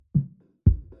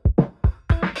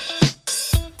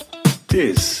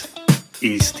This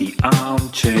is the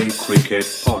Armchair Cricket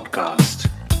Podcast.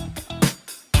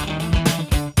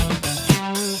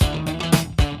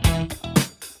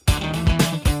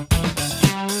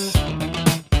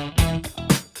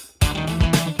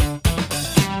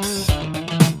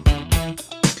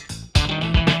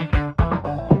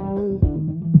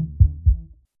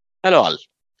 Hello, all.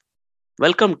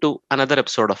 Welcome to another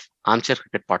episode of Armchair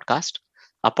Cricket Podcast,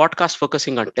 a podcast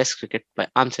focusing on Test cricket by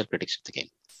armchair critics of the game.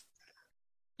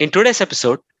 In today's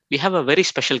episode, we have a very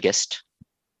special guest,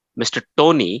 Mr.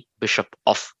 Tony Bishop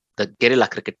of the Guerrilla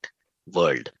Cricket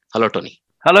world. Hello, Tony.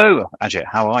 Hello, Ajay.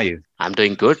 How are you? I'm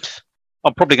doing good.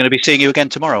 I'm probably going to be seeing you again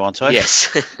tomorrow, aren't I?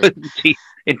 Yes.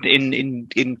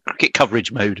 in cricket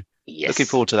coverage mode. Yes. Looking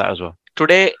forward to that as well.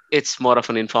 Today, it's more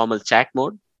of an informal chat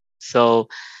mode. So,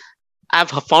 I've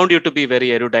found you to be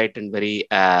very erudite and very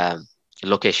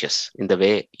loquacious in the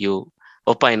way you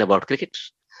opine about cricket.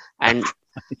 And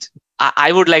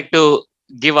I would like to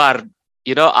give our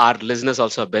listeners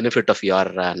also a benefit of your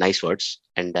nice words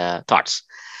and thoughts.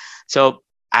 So,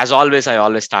 as always, I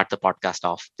always start the podcast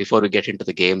off before we get into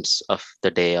the games of the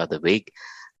day or the week.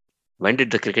 When did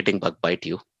the cricketing bug bite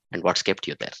you, and what's kept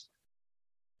you there?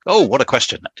 Oh, what a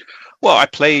question. Well, I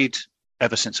played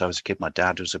ever since I was a kid. My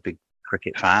dad was a big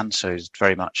cricket fan, so it's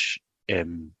very much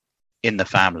in the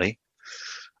family.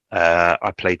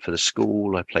 I played for the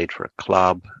school. I played for a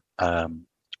club.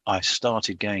 I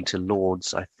started going to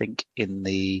Lords, I think, in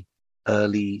the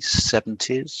early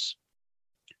 70s.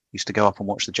 Used to go up and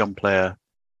watch the John Player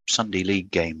Sunday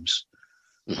League games.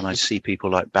 And I'd see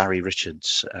people like Barry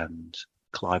Richards and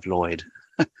Clive Lloyd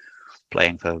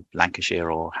playing for Lancashire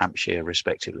or Hampshire,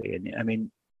 respectively. And I mean,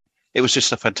 it was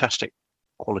just a fantastic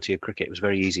quality of cricket. It was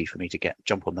very easy for me to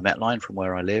jump on the Met line from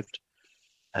where I lived,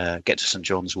 get to St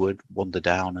John's Wood, wander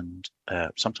down, and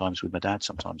sometimes with my dad,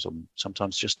 sometimes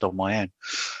just on my own.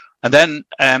 And then,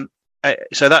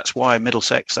 so that's why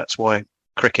Middlesex. That's why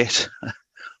cricket.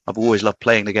 I've always loved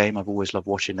playing the game. I've always loved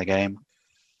watching the game.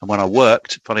 And when I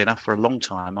worked, funny enough, for a long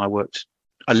time, I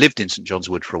lived in St John's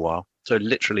Wood for a while. So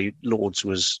literally, Lords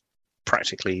was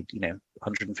practically,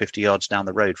 150 yards down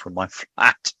the road from my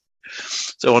flat.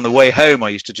 So on the way home, I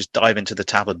used to just dive into the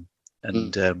tavern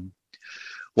and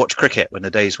watch cricket when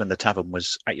the tavern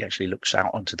was, it actually looks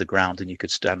out onto the ground and you could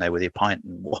stand there with your pint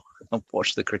and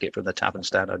watch the cricket from the tavern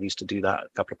stand. I used to do that a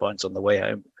couple of pints on the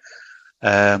way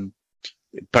home.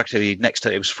 Practically next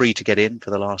to it was free to get in for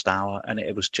the last hour, and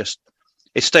it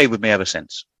stayed with me ever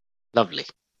since. Lovely.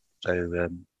 So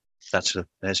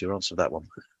there's your answer to that one.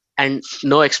 And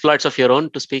no exploits of your own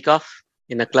to speak of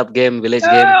in a club game, village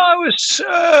game? I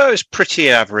was pretty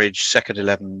average, second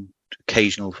 11,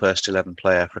 occasional first 11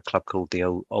 player for a club called the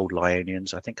Old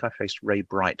Lionians. I think I faced Ray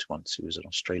Bright once, who was an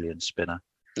Australian spinner.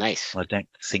 Nice. I don't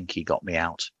think he got me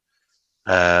out.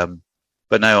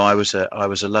 But no, I was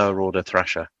a lower order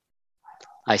thrasher.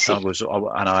 I see.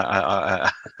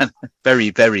 I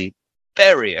very, very,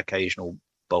 very occasional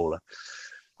bowler.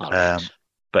 Right.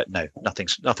 But no,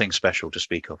 nothing special to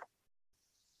speak of.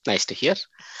 Nice to hear.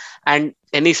 And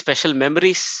any special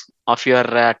memories of your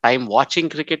time watching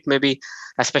cricket? Maybe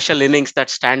a special innings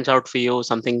that stands out for you,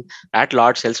 something at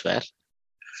Lords elsewhere?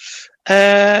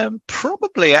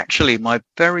 Probably actually my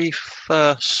very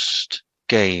first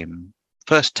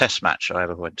test match I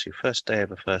ever went to, first day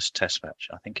of a first test match.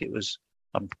 I'm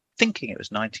thinking it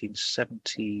was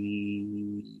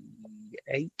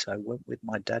 1978. I went with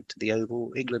my dad to the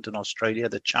Oval, England and Australia,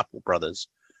 the Chappell brothers.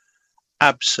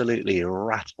 Absolutely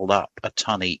rattled up a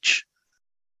ton each,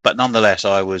 but nonetheless,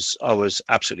 I was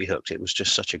absolutely hooked. It was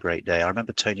just such a great day. I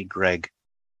remember Tony Greig,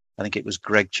 I think it was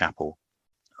Greg Chappell,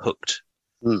 hooked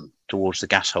towards the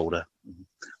gas holder.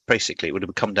 Basically, it would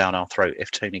have come down our throat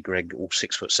if Tony Greig, all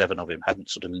 6'7" of him,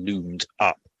 hadn't sort of loomed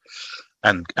up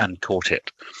and caught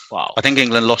it. Wow! I think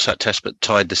England lost that test, but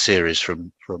tied the series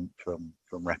from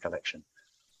recollection.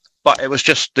 But it was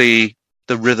just the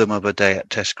rhythm of a day at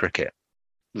Test cricket.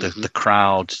 The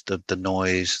crowd, the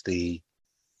noise, the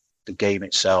game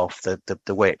itself,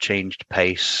 the way it changed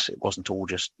pace. It wasn't all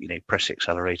just press the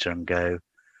accelerator and go.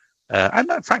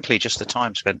 And frankly, just the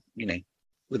time spent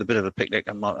with a bit of a picnic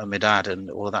and my dad and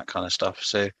all of that kind of stuff.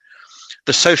 So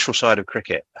the social side of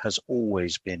cricket has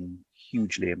always been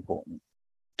hugely important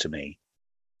to me.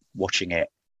 Watching it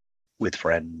with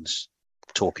friends,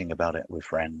 talking about it with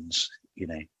friends,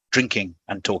 drinking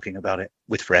and talking about it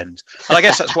with friends. And I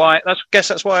guess that's why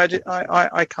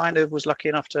I kind of was lucky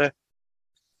enough to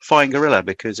find Guerrilla,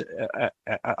 because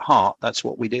at heart that's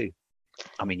what we do.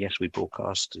 I mean, yes, we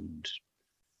broadcast and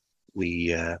we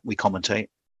commentate,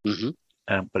 but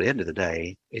at the end of the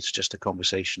day, it's just a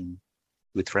conversation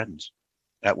with friends,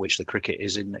 at which the cricket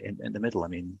is in the middle. I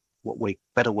mean,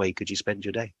 better way could you spend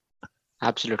your day?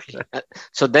 Absolutely.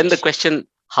 So then the question,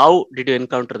 how did you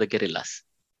encounter the guerrillas?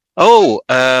 Oh,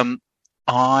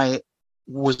 I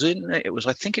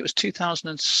think it was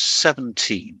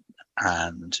 2017,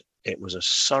 and it was a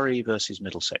Surrey versus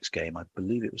Middlesex game. I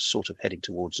believe it was sort of heading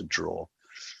towards a draw.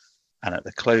 And at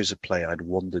the close of play, I'd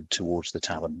wandered towards the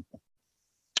tavern,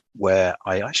 where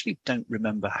I actually don't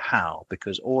remember how,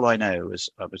 because all I know is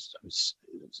I was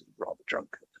rather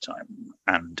drunk at the time,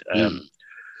 and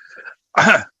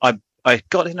I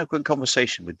got in a good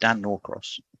conversation with Dan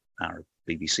Norcross, our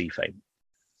BBC fame,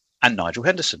 and Nigel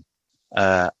Henderson.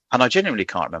 And I genuinely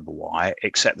can't remember why,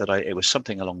 except that it was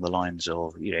something along the lines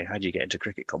of, how do you get into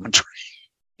cricket commentary?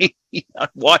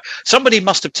 Why? Somebody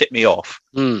must have tipped me off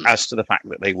as to the fact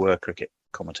that they were cricket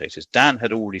commentators. Dan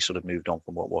had already sort of moved on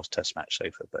from what was Test Match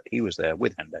Sofa, but he was there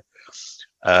with Hendo.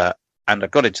 And I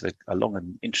got into a long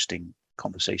and interesting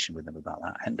conversation with them about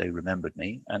that. Hendo remembered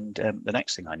me, and the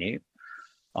next thing I knew,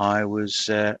 I was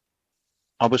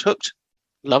hooked.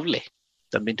 Lovely.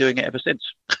 I've been doing it ever since.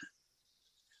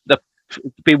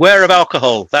 Beware of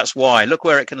alcohol. That's why. Look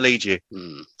where it can lead you.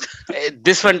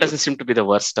 This one doesn't seem to be the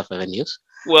worst of avenues.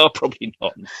 Well, probably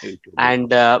not. And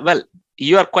well,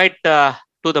 you are quite to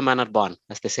the manner born,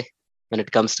 as they say, when it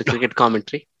comes to cricket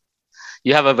commentary.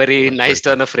 You have a very nice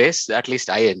turn of phrase. At least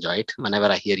I enjoy it whenever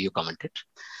I hear you comment it.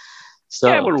 So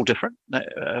yeah, we're all different.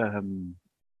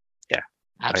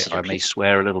 I may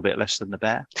swear a little bit less than the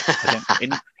bear.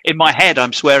 In my head,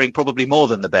 I'm swearing probably more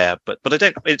than the bear, but I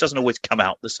don't. It doesn't always come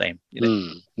out the same.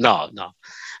 No. I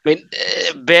mean,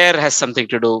 bear has something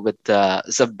to do with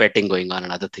some betting going on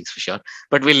and other things for sure.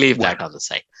 But we'll leave that on the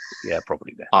side. Yeah,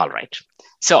 probably bear. All right.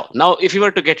 So now, if you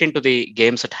were to get into the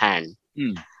games at hand,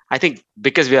 I think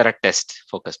because we are a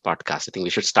test-focused podcast, I think we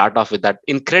should start off with that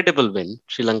incredible win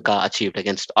Sri Lanka achieved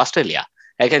against Australia,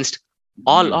 against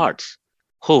all odds.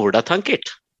 Who would have thunk it?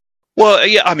 Well,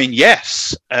 yeah, I mean,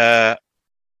 yes.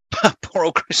 Poor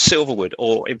old Chris Silverwood,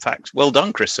 or in fact, well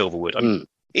done, Chris Silverwood. I mean,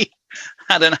 he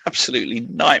had an absolutely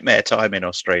nightmare time in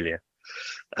Australia,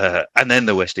 and then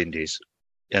the West Indies.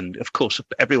 And of course,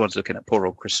 everyone's looking at poor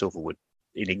old Chris Silverwood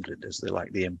in England as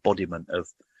the embodiment of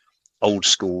old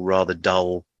school, rather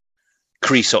dull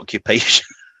crease occupation,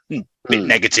 bit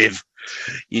negative,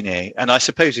 And I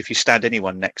suppose if you stand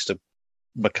anyone next to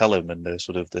McCullum and the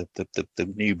sort of the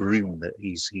new broom that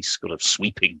he's sort of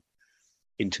sweeping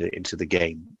into the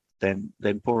game,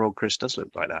 then poor old Chris does look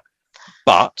like that.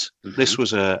 But this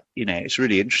was it's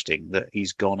really interesting that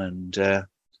he's gone and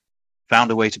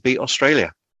found a way to beat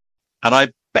Australia. And I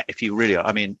bet if you really,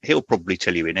 he'll probably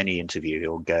tell you in any interview,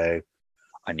 he'll go,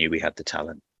 I knew we had the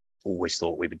talent, always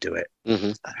thought we would do it.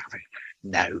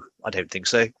 No, I don't think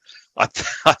so. I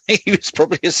think he was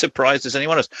probably as surprised as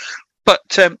anyone else. But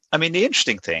the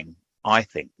interesting thing I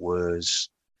think was,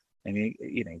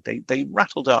 they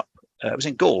rattled up. It was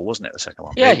in Gaul, wasn't it? The second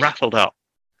one. Yeah, they rattled up.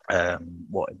 In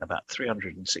about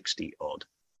 360 odd.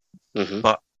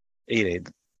 But the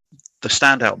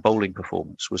standout bowling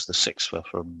performance was the sixer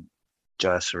from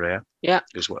Jayasuriya. Yeah,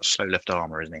 who's what, slow left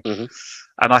armour, isn't he?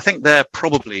 And I think there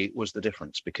probably was the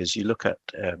difference, because you look at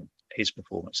his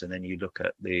performance and then you look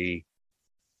at the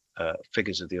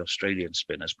figures of the Australian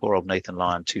spinners. Poor old Nathan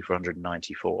Lyon, 2 for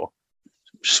 194.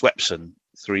 Swepson,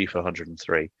 3 for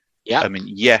 103. Yeah.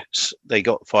 Yes, they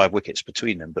got 5 wickets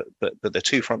between them, but the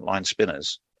 2 frontline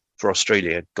spinners for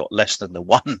Australia got less than the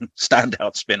 1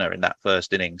 standout spinner in that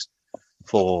first innings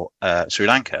for Sri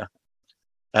Lanka,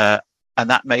 and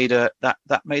that made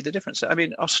the difference.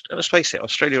 Let's face it,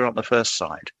 Australia are on the first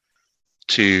side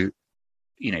to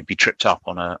be tripped up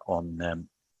on a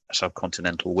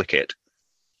subcontinental wicket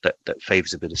that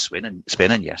favours a bit of spin.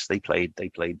 And yes, they played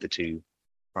the 2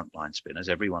 frontline spinners.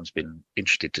 Everyone's been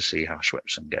interested to see how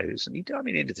Swepson goes, and at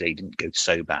the end of the day, he didn't go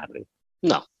so badly.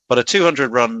 No, but a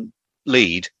 200-run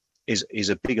lead is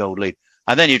a big old lead,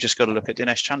 and then you've just got to look at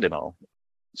Dinesh Chandimal.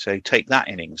 So take that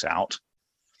innings out.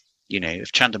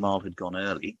 If Chandimal had gone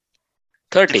early,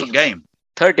 30 different game.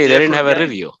 30. They didn't have a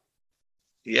review.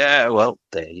 Yeah, well,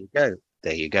 there you go.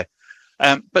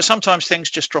 But sometimes things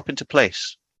just drop into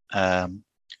place.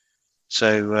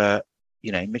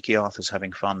 Mickey Arthur's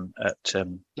having fun at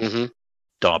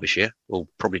Derbyshire. Well,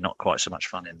 probably not quite so much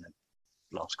fun in the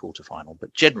last quarter final,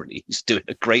 but generally he's doing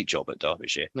a great job at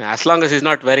Derbyshire. Yeah, as long as he's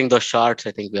not wearing those shorts,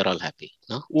 I think we're all happy.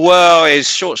 No? Well, his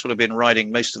shorts would have been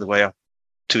riding most of the way up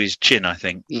to his chin, I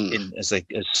think, as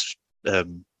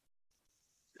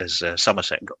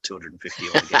Somerset got 250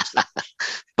 on against them.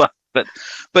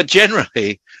 But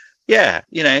generally, yeah,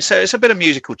 so it's a bit of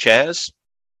musical chairs.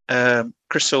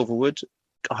 Chris Silverwood,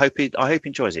 I hope he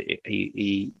enjoys it.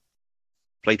 He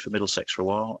played for Middlesex for a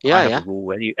while. Yeah, I have a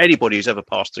rule: anybody who's ever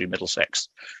passed through Middlesex,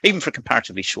 even for a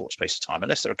comparatively short space of time,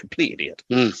 unless they're a complete idiot,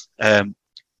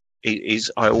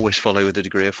 I always follow with a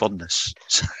degree of fondness.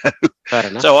 Fair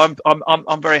enough. So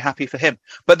I'm very happy for him.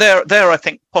 But there I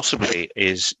think possibly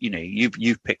is,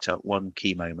 you've picked up one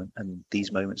key moment, and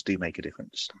these moments do make a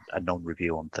difference. A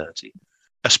non-review on 30,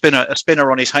 a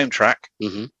spinner on his home track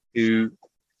who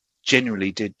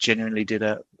genuinely did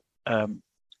a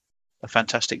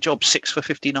fantastic job. 6 for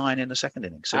 59 in the second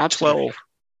innings, so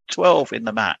 12 in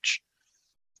the match.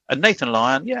 And Nathan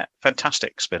Lyon,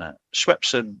 fantastic spinner.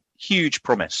 Swepson, huge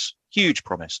promise.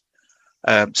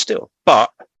 Still,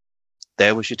 but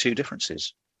there was your two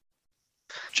differences: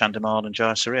 Chandimal and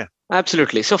Jayasuriya.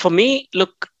 Absolutely. So for me,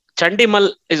 look,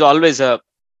 Chandimal is always a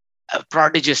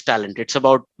prodigious talent. It's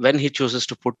about when he chooses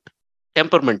to put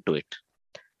temperament to it,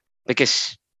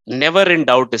 because never in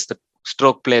doubt is the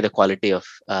stroke play, the quality of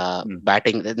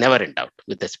batting. Never in doubt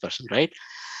with this person, right?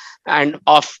 And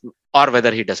or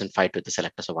whether he doesn't fight with the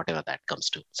selectors or whatever that comes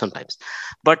to sometimes.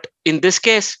 But in this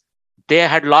case, they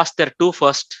had lost their two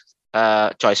first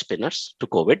choice spinners to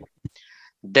COVID.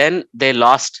 Then they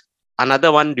lost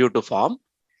another one due to form.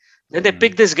 Then they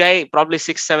picked this guy, probably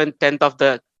 6th, 7th, 10th of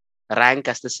the rank,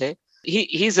 as they say.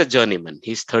 He's a journeyman.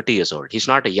 He's 30 years old. He's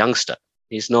not a youngster.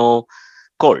 He's no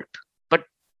Colt. But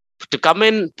to come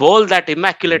in, bowl that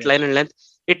immaculate line and length,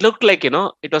 it looked like, it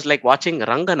was like watching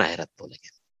Rangana Herath bowl again.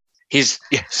 He's,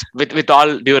 with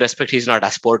all due respect, he's not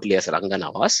as portly as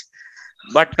Rangana was.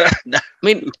 But no, I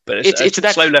mean, but it's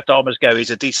that slow left armers go. He's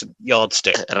a decent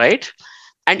yardstick, right?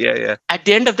 And at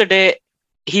the end of the day,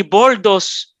 he bowled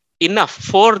those enough,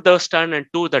 4 those turn and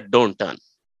 2 that don't turn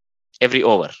every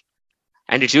over.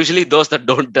 And it's usually those that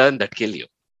don't turn that kill you,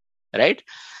 right?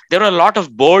 There were a lot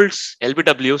of bolds,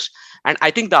 LBWs. And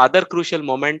I think the other crucial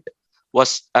moment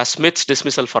was Smith's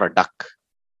dismissal for a duck.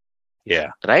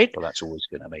 Yeah. Right? Well, that's always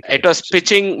going to make it was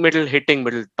pitching middle, hitting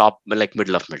middle, top, like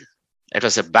middle of middle. It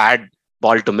was a bad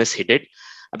ball to miss, he did.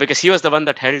 Because he was the one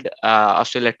that held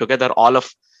Australia together all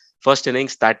of first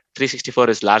innings. That 364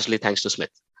 is largely thanks to Smith,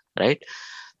 right?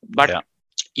 But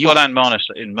and Marnus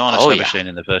Labuschagne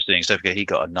in the first innings, don't forget he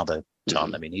got another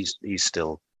ton. I mean, he's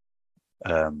still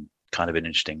kind of an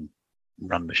interesting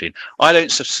run machine. I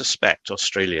don't suspect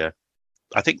Australia.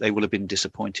 I think they will have been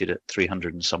disappointed at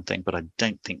 300 and something, but I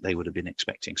don't think they would have been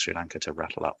expecting Sri Lanka to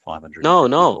rattle up 500.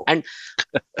 No. And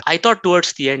I thought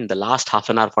towards the end, the last half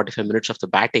an hour, 45 minutes of the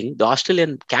batting, the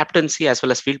Australian captaincy as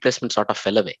well as field placement sort of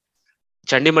fell away.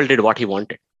 Chandimal did what he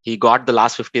wanted. He got the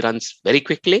last 50 runs very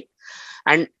quickly.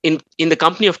 And in the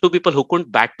company of two people who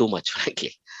couldn't bat too much,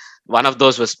 frankly. One of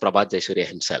those was Prabhat Jayasuriya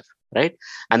himself, right?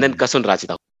 And then Kasun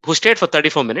Rajitha, who stayed for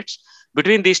 34 minutes.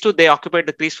 Between these two, they occupied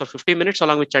the crease for 50 minutes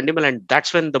along with Chandimal, and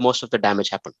that's when the most of the damage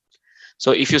happened.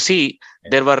 So if you see,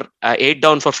 there were 8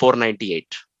 down for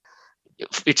 498.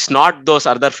 It's not those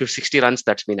other 60 runs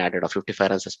that's been added or 55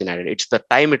 runs that's been added. It's the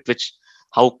time at which,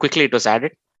 how quickly it was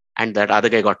added, and that other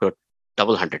guy got to a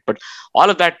double 100. But all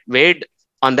of that weighed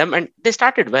on them, and they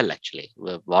started well, actually.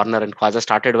 Warner and Khwaja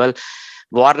started well.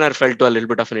 Warner fell to a little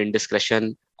bit of an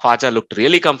indiscretion. Khwaja looked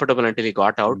really comfortable until he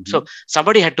got out. So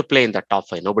somebody had to play in that top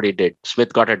 5. Nobody did.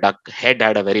 Smith got a duck. Head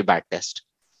had a very bad test,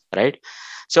 right?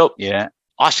 So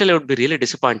Australia would be really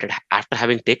disappointed after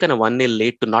having taken a 1-0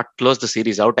 lead to not close the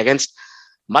series out against,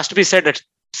 must be said, a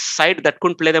side that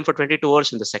couldn't play them for 22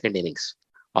 overs in the second innings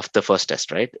of the first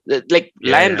test, right?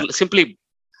 Lyon simply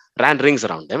ran rings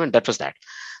around them, and that was that.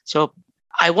 So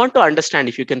I want to understand,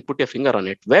 if you can put your finger on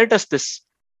it, where does this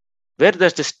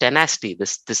tenacity,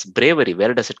 this bravery,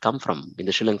 where does it come from in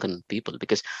the Sri Lankan people?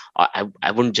 Because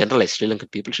I wouldn't generalize Sri Lankan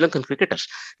people, Sri Lankan cricketers.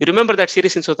 You remember that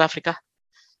series in South Africa?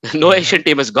 No Asian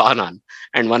team has gone on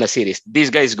and won a series.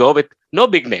 These guys go with no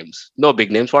big names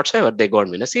whatsoever. They go and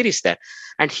win a series there.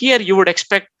 And here you would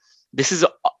expect it's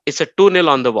a 2-0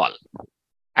 on the wall,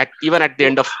 even at the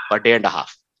end of a day and a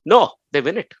half. No, they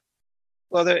win it.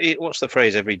 Well, what's the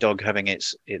phrase? Every dog having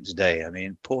its day. I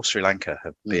mean, poor Sri Lanka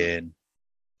have been,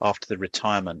 after the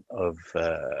retirement of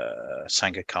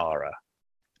Sangakkara,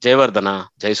 Jayawardene,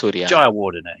 Jayasuriya,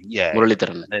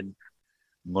 Muralitharan, and then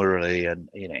Murali, and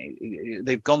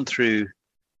they've gone through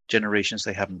generations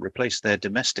they haven't replaced. Their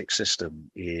domestic system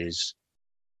is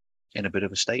in a bit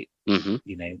of a state. They're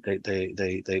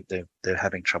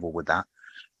having trouble with that.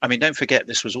 I mean, don't forget,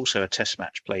 this was also a test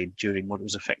match played during what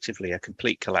was effectively a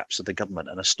complete collapse of the government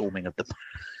and a storming of the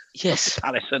palace,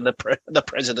 and the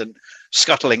president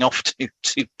scuttling off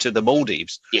to the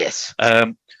Maldives. Yes.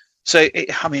 So,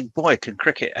 boy, can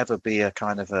cricket ever be a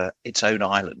kind of its own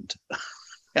island?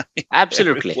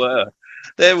 Absolutely.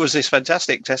 There was this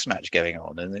fantastic test match going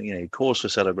on, and cause for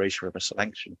celebration from a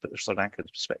Sri Lankan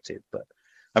perspective, but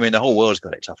I mean, the whole world's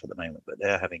got it tough at the moment, but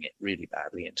they're having it really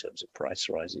badly in terms of price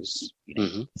rises,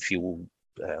 fuel,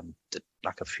 the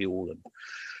lack of fuel, and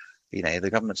the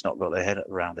government's not got their head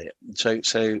around it. So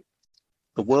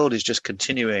the world is just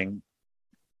continuing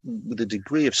with a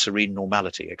degree of serene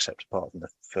normality, except apart from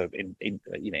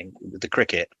the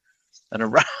cricket, and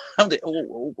around it,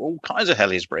 all kinds of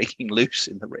hell is breaking loose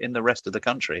in the rest of the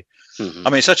country. I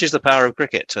mean, such is the power of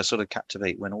cricket to sort of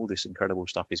captivate when all this incredible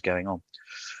stuff is going on.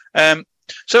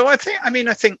 So I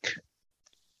think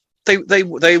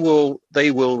they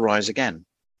will rise again.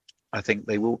 I think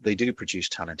they do produce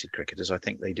talented cricketers. I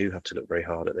think they do have to look very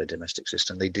hard at their domestic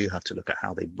system. They do have to look at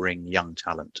how they bring young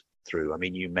talent through. I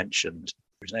mean, you mentioned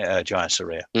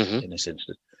Jayasuriya in this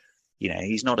instance.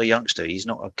 He's not a youngster. He's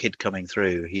not a kid coming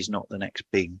through. He's not the next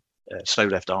big slow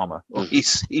left armour.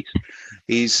 He's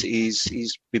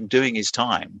been doing his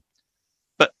time,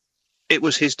 but it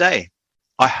was his day.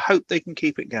 I hope they can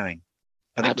keep it going.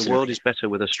 I think the world is better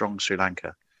with a strong Sri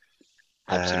Lanka.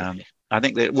 Absolutely. I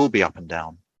think that it will be up and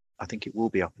down. I think it will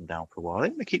be up and down for a while. I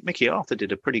think Mickey Arthur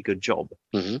did a pretty good job.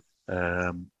 But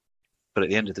at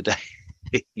the end of the day,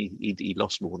 he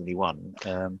lost more than he won.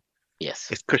 Yes.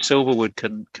 If Chris Silverwood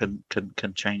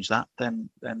can change that, then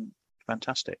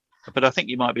fantastic. But I think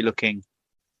you might be looking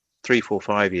 3, 4,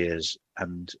 5 years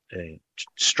and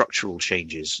structural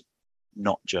changes,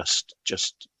 not just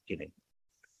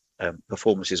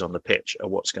performances on the pitch are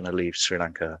what's going to leave Sri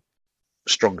Lanka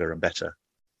stronger and better.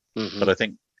 But I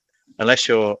think unless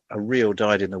you're a real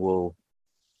dyed-in-the-wool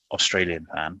Australian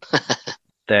fan,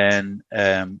 then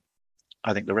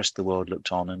I think the rest of the world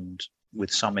looked on and with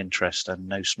some interest and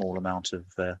no small amount of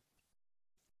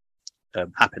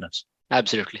happiness.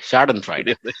 Absolutely.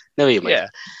 Schadenfreude. No, you might. Yeah.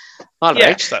 All right.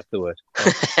 Yes, that's the word.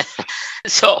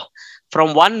 So,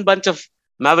 from one bunch of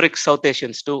maverick South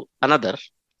Asians to another,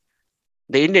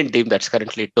 the Indian team that's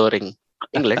currently touring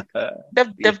England,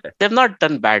 they've not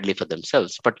done badly for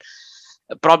themselves, but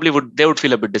probably they would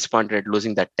feel a bit disappointed at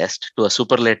losing that test to a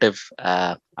superlative,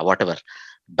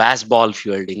 baseball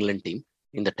fueled England team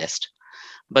in the test.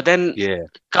 But then,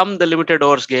 come the limited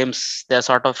overs games, they're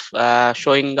sort of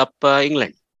showing up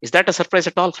England. Is that a surprise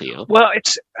at all for you? Well,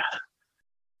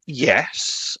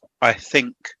 yes. I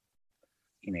think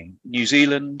New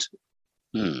Zealand,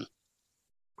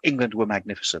 England were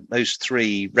magnificent. Those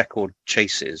 3 record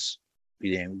chases,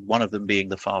 one of them being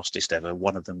the fastest ever,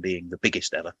 one of them being the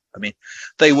biggest ever. I mean,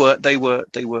 they were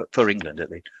for England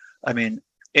at least. I mean,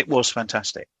 it was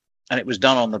fantastic, and it was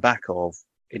done on the back of,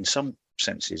 in some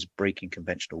senses, breaking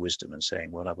conventional wisdom and saying,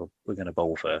 "Well, we're going to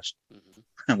bowl first,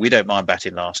 and we don't mind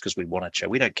batting last because we want to chase.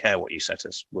 We don't care what you set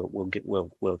us.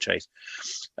 We'll chase."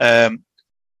 And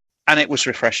it was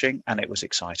refreshing and it was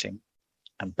exciting.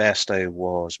 And Bairstow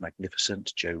was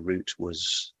magnificent. Joe Root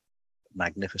was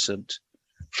magnificent.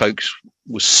 Folkes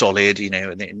was solid,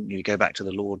 and then you go back to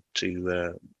the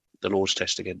Lord's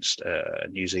Test against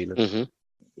New Zealand,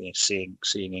 seeing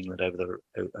England over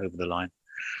the line.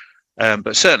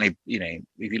 But certainly,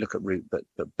 if you look at Root, but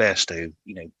Bairstow,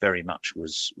 very much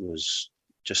was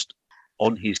just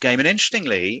on his game. And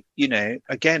interestingly,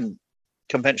 again,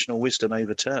 conventional wisdom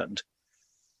overturned.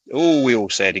 We all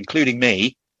said, including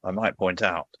me, I might point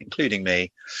out, including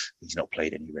me, he's not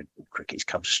played any red ball cricket. He's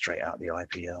come straight out of the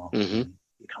IPL.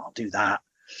 You can't do that.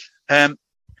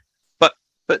 But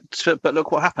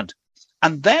look what happened.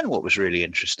 And then what was really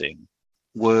interesting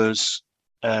was,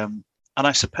 and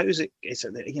I suppose it's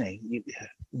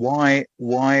why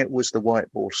was the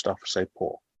white ball stuff so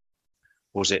poor?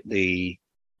 Was it the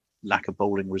lack of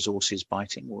bowling resources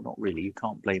biting? Well, not really. You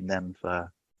can't blame them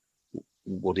for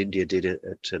what India did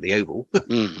at the Oval.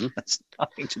 That's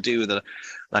nothing to do with the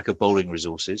lack of bowling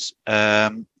resources.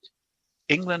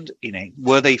 England,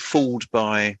 were they fooled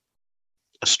by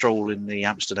a stroll in the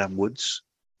Amsterdam woods?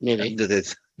 Maybe.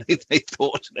 They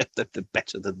thought they're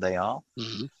better than they are.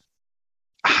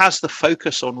 Has the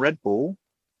focus on red ball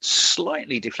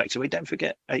slightly deflected? We don't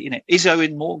forget, is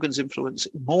Owen Morgan's influence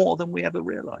more than we ever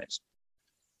realised?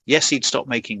 Yes, he'd stopped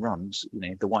making runs,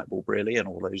 the white ball really, and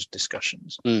all those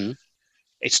discussions.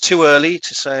 It's too early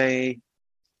to say,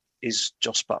 is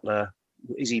Jos Buttler,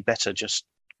 is he better just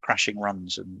crashing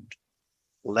runs and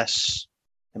less?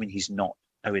 I mean, he's not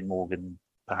Owen Morgan,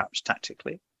 perhaps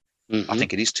tactically. I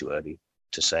think it is too early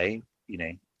to say,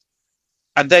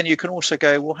 And then you can also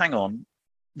go, well, hang on,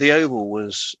 the Oval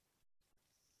was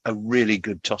a really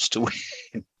good toss to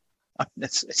win.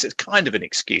 It's a kind of an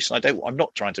excuse. I'm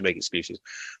not trying to make excuses,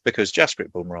 because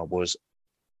Jasprit Bumrah was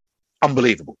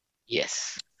unbelievable.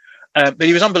 Yes. But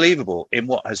he was unbelievable in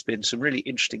what has been some really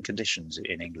interesting conditions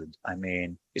in England. I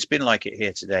mean, it's been like it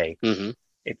here today.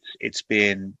 It's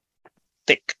been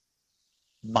thick,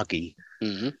 muggy,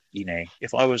 Hmm.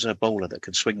 If I was a bowler that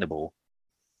could swing the ball,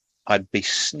 I'd be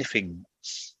sniffing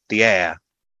the air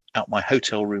out my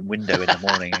hotel room window in the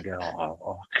morning and go,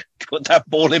 oh, put that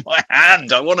ball in my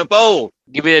hand. I want to bowl.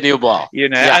 Give me a new ball.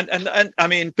 Yeah. And I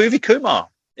mean, Bhuvi Kumar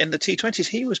in the T20s,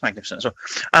 he was magnificent as well.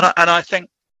 And I think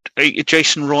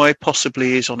Jason Roy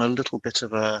possibly is on a little bit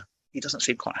of he doesn't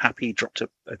seem quite happy. He dropped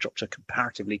a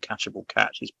comparatively catchable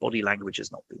catch. His body language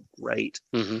has not been great.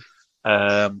 Hmm.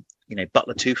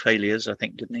 Butler 2 failures, I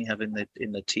think, didn't he have in the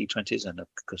T20s? And of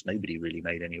course, nobody really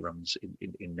made any runs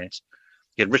in this.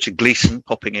 You had Richard Gleeson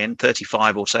popping in,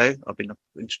 35 or so. I've been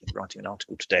writing an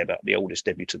article today about the oldest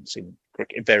debutants in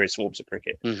cricket, in various forms of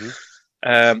cricket. Hmm.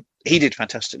 He did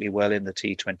fantastically well in the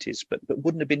T20s, but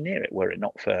wouldn't have been near it were it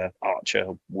not for Archer,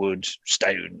 Wood,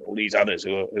 Stone, all these others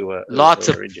who are lots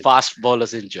of injured. fast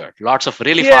bowlers injured. Lots of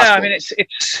really fast. Yeah, I mean, bowlers.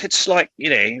 it's like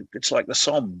it's like the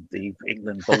Somme, the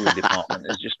England bowling department.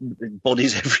 There's just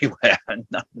bodies everywhere, and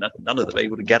none of them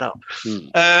able to get up.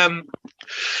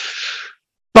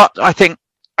 But I think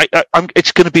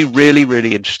it's going to be really,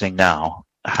 really interesting now.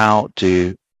 How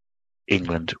do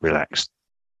England relax?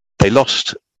 They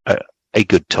lost a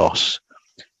good toss,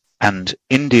 and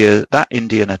that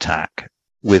Indian attack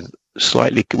with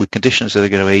conditions that are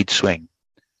going to aid swing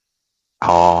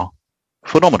are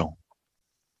phenomenal.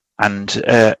 And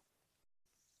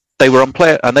they were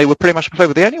pretty much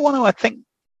unplayable. The only one who I think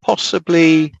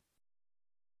possibly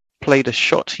played a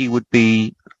shot he would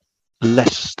be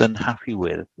less than happy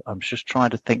with. I'm just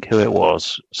trying to think who it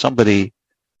was. Somebody.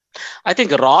 I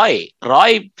think Roy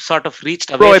sort of reached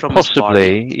away from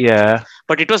possibly, his body. Yeah.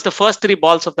 But it was the first 3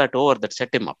 balls of that over that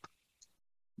set him up.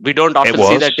 We don't often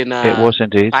see that in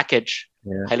a package,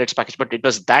 highlights package, but it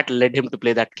was that led him to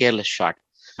play that careless shot.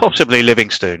 Possibly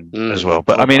Livingstone as well.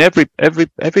 But I mean,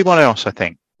 everyone else, I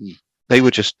think, they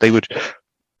would just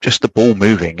the ball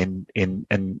moving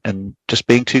and just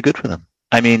being too good for them.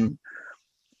 I mean,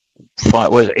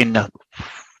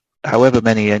 however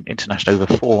many international, over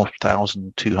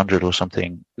 4,200 or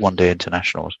something one-day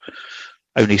internationals,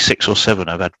 only 6 or 7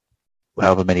 have had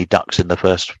however many ducks in the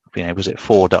first. Was it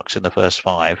 4 ducks in the first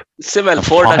 5? 7,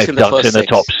 4 ducks in the first 6. In the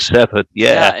top 7.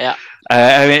 Yeah.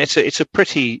 I mean, it's a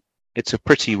pretty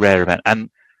rare event,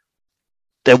 and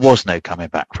there was no coming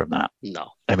back from that. No.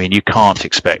 I mean, you can't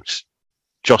expect.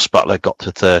 Jos Buttler got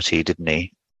to 30, didn't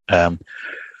he?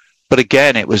 But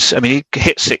again, it was. I mean, he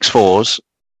hit 6 4s.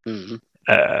 Mm-hmm.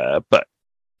 But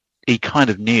he kind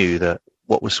of knew that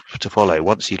what was to follow.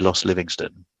 Once he lost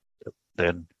Livingstone,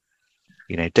 then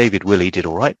David Willey did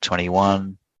all right,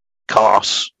 21.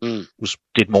 Carse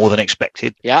did more than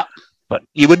expected. Yeah, but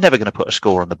you were never going to put a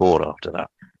score on the board after that.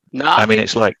 No, I mean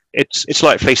it's like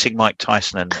facing Mike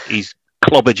Tyson, and he's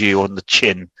clobbered you on the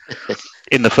chin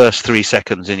in the first 3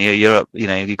 seconds, and you're up.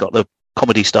 You've got the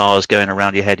comedy stars going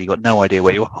around your head. You've got no idea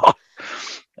where you are.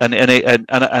 And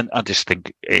I just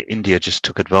think India just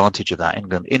took advantage of that.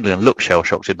 England looked shell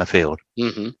shocked in the field,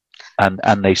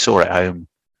 and they saw it home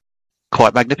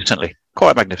quite magnificently.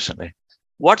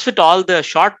 What's with all the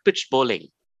short pitch bowling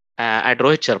at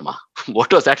Rohit Sharma?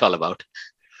 What was that all about?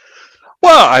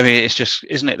 Well, I mean, it's just,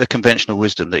 isn't it the conventional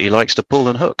wisdom that he likes to pull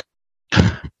and hook?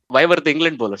 Why were the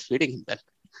England bowlers feeding him then?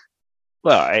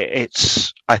 Well,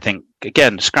 it's, I think,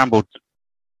 again, scrambled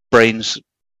brains,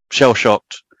 shell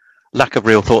shocked. Lack of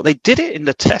real thought. They did it in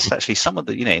the test, actually. Some of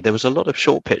the, there was a lot of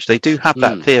short pitch. They do have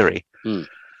that theory.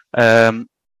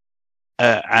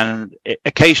 And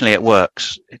occasionally it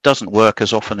works. It doesn't work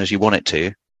as often as you want it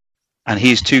to. And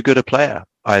he's too good a player.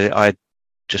 I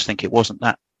just think it wasn't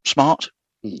that smart.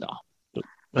 No.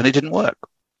 And it didn't work.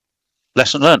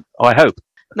 Lesson learned, I hope.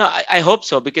 No, I hope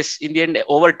so, because in the end,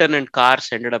 Overton and Cars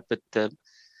ended up with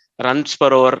runs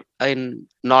per over in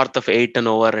north of 8 an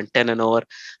over and 10 an over.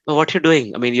 But what you're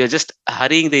doing, I mean, you're just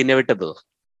hurrying the inevitable,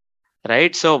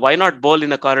 right? So why not bowl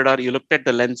in a corridor? You looked at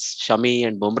the lengths Shami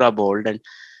and Bumrah bowled, and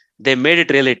they made it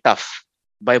really tough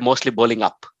by mostly bowling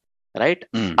up, right?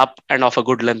 Up and off a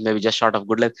good length, maybe just short of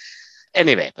good length.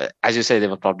 Anyway, as you say, they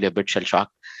were probably a bit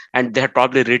shell-shocked, and they had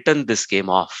probably written this game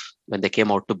off when they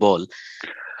came out to bowl.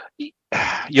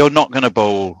 You're not going to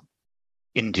bowl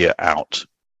India out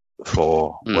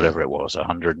for whatever it was,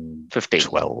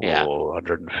 112 or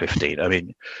 115. I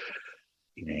mean,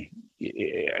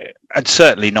 and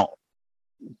certainly not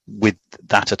with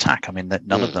that attack. I mean,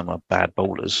 none of them are bad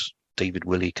bowlers. David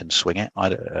Willey can swing it.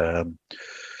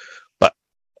 But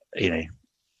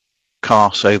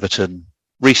Carse, Overton,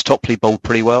 Reece Topley bowled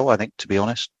pretty well, I think, to be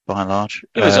honest, by and large.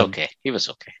 He was okay.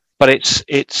 But it's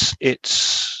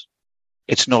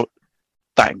not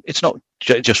that. It's not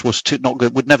just was not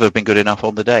good. Would never have been good enough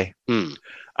on the day.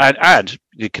 And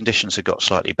the conditions had got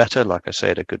slightly better. Like I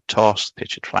said, a good toss. The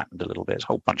pitch had flattened a little bit. There's a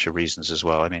whole bunch of reasons as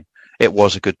well. I mean, it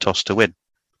was a good toss to win.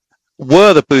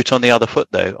 Were the boot on the other foot,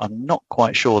 though, I'm not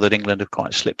quite sure that England have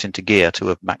quite slipped into gear to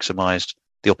have maximised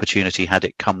the opportunity had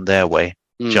it come their way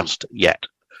just yet.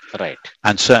 Right.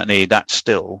 And certainly that's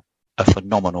still a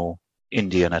phenomenal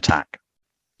Indian attack.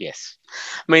 Yes.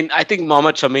 I mean, I think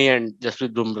Mohammad Shami and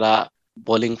Jasprit Bumrah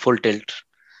bowling full tilt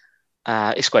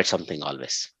is quite something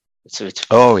always. It's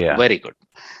very good.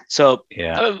 So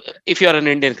if you're an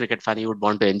Indian cricket fan, you would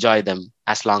want to enjoy them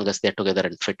as long as they're together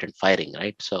and fit and firing,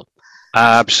 right? So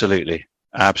absolutely.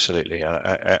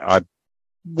 I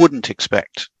wouldn't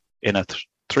expect in a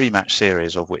 3-match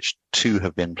series of which 2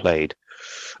 have been played.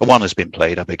 One has been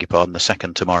played, I beg your pardon, the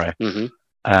second tomorrow.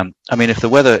 I mean, if the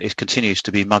weather continues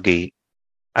to be muggy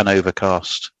and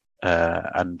overcast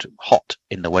and hot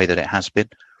in the way that it has been,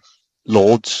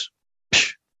 Lords,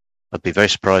 I'd be very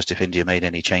surprised if India made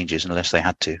any changes unless they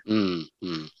had to.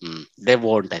 They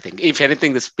won't, I think. If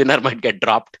anything, the spinner might get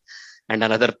dropped and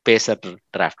another pacer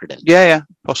drafted in. Yeah,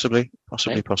 possibly.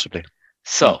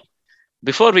 So,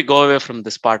 before we go away from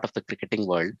this part of the cricketing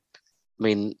world, I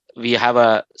mean, we have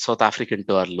a South African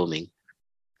tour looming,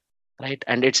 right?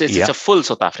 And it's a full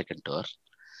South African tour.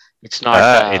 It's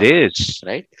not. It is.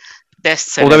 Right?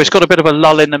 Tests. Although it's got a bit of a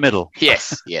lull in the middle.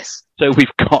 Yes. So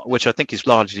we've got, which I think is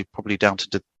largely probably down to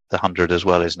the 100 as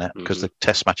well, isn't it? Because the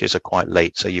test matches are quite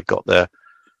late. So you've got the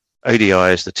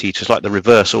ODIs, the T2s, like the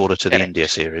reverse order to the India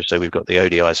series. So we've got the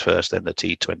ODIs first, then the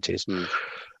T20s.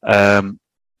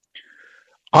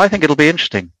 I think it'll be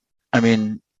interesting. I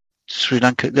mean,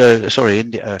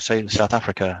 India, South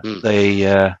Africa, they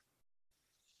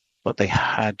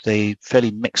had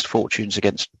fairly mixed fortunes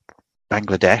against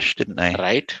Bangladesh, didn't they?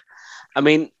 Right. I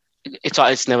mean,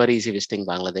 it's never easy visiting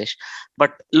Bangladesh,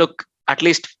 but look, at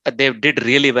least they did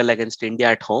really well against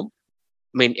India at home.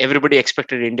 I mean, everybody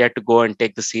expected India to go and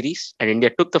take the series, and India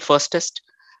took the first test,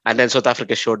 and then South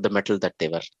Africa showed the mettle that they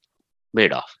were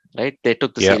made of, right? They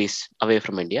took the series away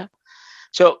from India.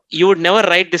 So you would never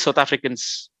write the South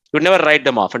Africans, you would never write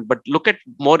them off. But look at,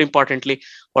 more importantly,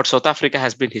 what South Africa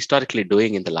has been historically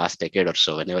doing in the last decade or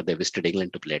so whenever they visited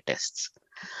England to play tests.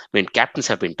 I mean, captains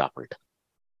have been toppled,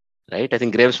 right? I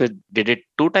think Graeme Smith did it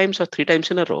 2 times or 3 times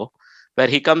in a row, where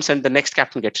he comes and the next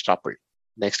captain gets toppled.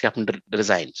 The next captain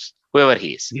resigns, whoever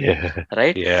he is.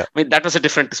 Right? Yeah. I mean, that was a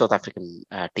different South African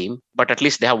team, but at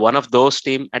least they have one of those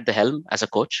team at the helm as a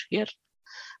coach here.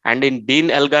 And in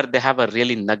Dean Elgar, they have a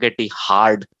really nuggety,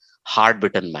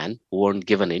 hard-bitten man who won't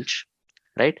give an inch,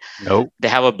 right? No. They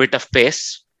have a bit of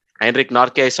pace. Heinrich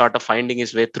Nortje is sort of finding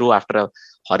his way through after a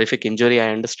horrific injury, I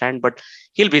understand, but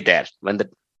he'll be there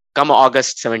come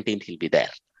August 17th. He'll be there.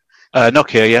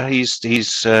 Nokia,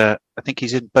 he's I think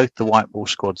he's in both the white ball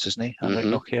squads, isn't he?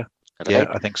 Nokia. Right. Yeah,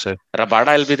 I think so.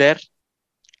 Rabada will be there.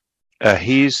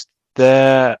 He's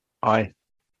there, I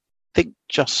think,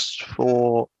 just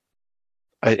for.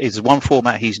 It's one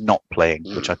format he's not playing,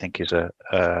 which I think is an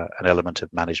element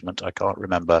of management. I can't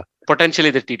remember.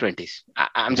 Potentially the T20s.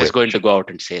 I'm just going to go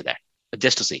out and say that,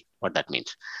 just to see what that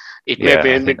means. It may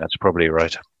be. I think that's probably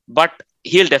right. But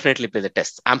he'll definitely play the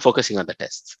tests. I'm focusing on the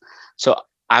tests. So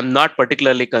I'm not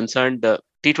particularly concerned. The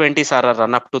T20s are a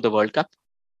run-up to the World Cup.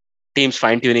 Teams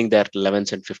fine-tuning their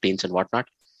 11s and 15s and whatnot.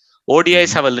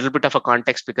 ODIs have a little bit of a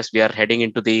context because we are heading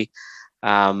into the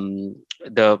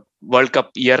World Cup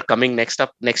year coming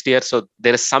next year. So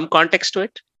there is some context to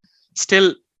it.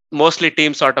 Still, mostly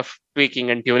teams sort of tweaking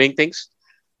and tuning things.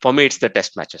 For me, it's the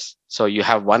test matches. So you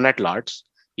have one at Lords,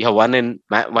 you have one in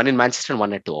Manchester and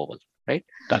one at the Oval, right?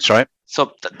 That's right.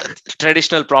 So the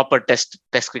traditional proper test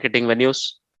cricketing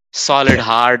venues, solid,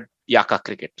 hard Yaka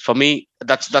cricket. For me,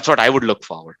 that's what I would look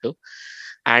forward to.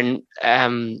 And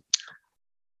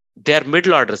their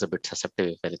middle order is a bit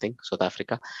susceptible, if anything, South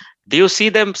Africa. Do you see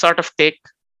them sort of take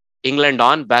England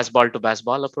on baseball to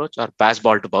baseball approach or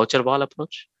baseball to Boucher ball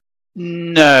approach?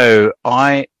 No,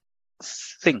 I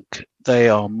think they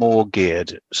are more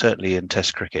geared, certainly in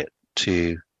Test cricket,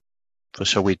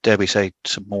 shall we say,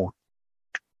 some more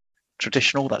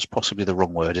traditional. That's possibly the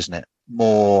wrong word, isn't it?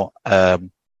 More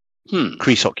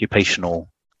crease occupational,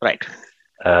 right?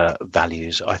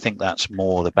 Values. I think that's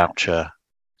more the Boucher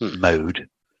mode.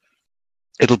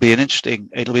 It'll be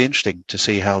interesting to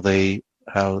see how they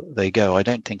go. I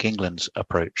don't think England's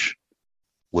approach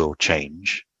will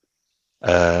change.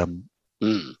 And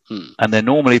they're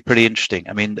normally pretty interesting.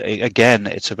 I mean, again,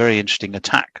 it's a very interesting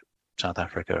attack South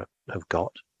Africa have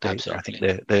got. I think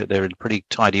they're in pretty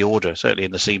tidy order, certainly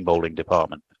in the seam bowling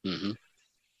department. In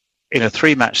a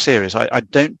 3-match series, I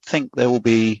don't think there will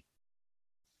be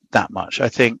that much. I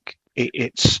think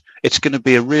it's going to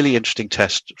be a really interesting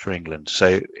test for England.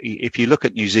 So if you look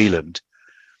at New Zealand,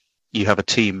 you have a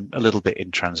team a little bit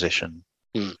in transition,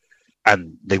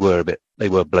 and they were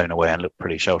blown away and looked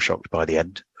pretty shell shocked by the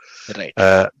end.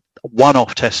 Right.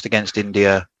 One-off test against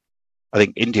India. I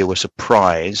think India were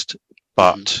surprised,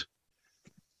 but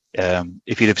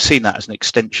if you'd have seen that as an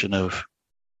extension of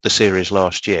the series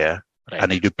last year, Right.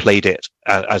 and you'd have played it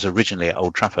as originally at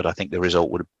Old Trafford, I think the result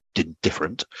would have been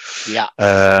different. Yeah.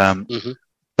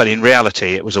 But in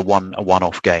reality, it was a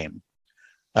one-off game.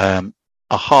 A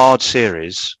hard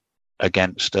series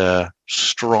against a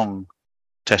strong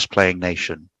test-playing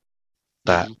nation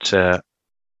that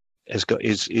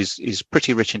is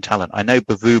pretty rich in talent. I know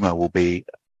Bavuma will be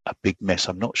a big miss.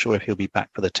 I'm not sure if he'll be back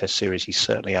for the test series. He's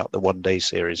certainly out the one-day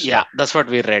series. Yeah, that's what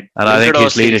we read. And I think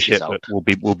his leadership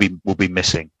will be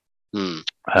missing.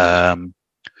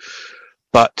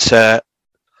 But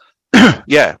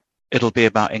yeah, it'll be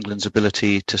about England's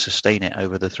ability to sustain it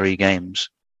over the 3 games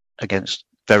against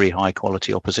very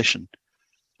high-quality opposition.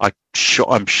 I'm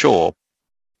sure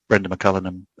Brendan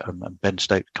McCullum and Ben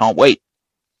Stokes can't wait,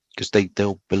 because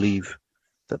they'll believe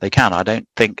that they can. I don't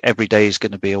think every day is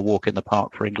going to be a walk in the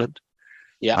park for England.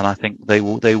 Yeah. And I think they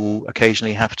will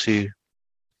occasionally have to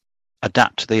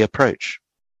adapt the approach.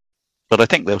 But I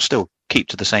think they'll still keep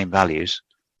to the same values.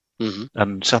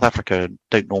 And South Africa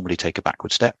don't normally take a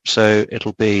backward step. So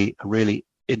it'll be a really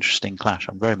interesting clash.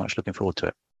 I'm very much looking forward to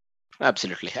it.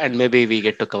 Absolutely. And maybe we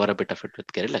get to cover a bit of it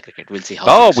with Guerrilla Cricket. We'll see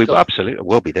how we absolutely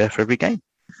will be there for every game.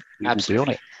 Absolutely. We'll be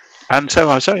on it. And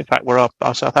so in fact, we're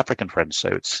our South African friends. So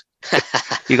it's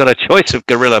you got a choice of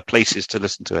Guerrilla places to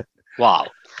listen to it. Wow.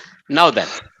 Now then,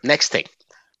 next thing.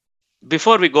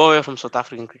 Before we go away from South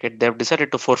African cricket, they've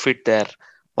decided to forfeit their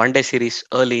one-day series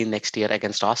early next year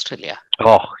against Australia.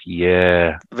 Oh,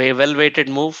 yeah. Very well-weighted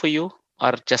move for you,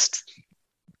 or just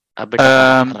a bit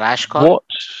of a rash call? What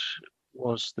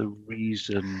was the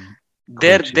reason?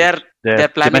 They're planning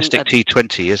domestic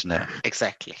T20, isn't it?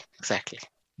 Exactly.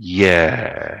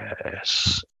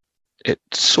 Yes. It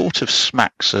sort of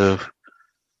smacks of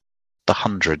the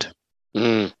 100,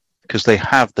 because they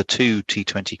have the 2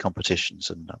 T20 competitions,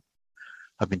 and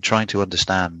I've been trying to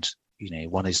understand.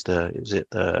 One is the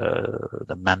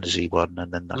Manzi one,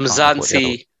 and then the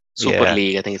Mzansi Super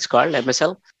League, I think it's called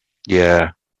MSL.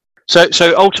 Yeah. So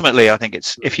ultimately, I think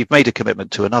it's, if you've made a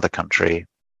commitment to another country,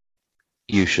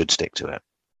 you should stick to it.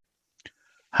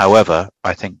 However,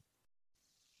 I think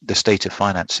the state of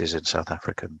finances in South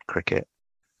African cricket,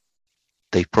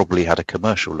 they've probably had a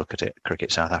commercial look at it,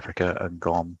 Cricket South Africa, and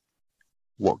gone,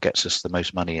 what gets us the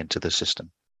most money into the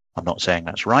system? I'm not saying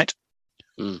that's right.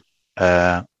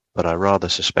 But I rather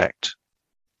suspect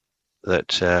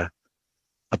that a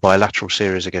bilateral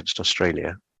series against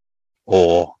Australia,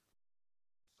 or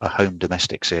a home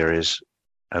domestic series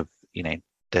of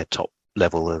their top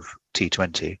level of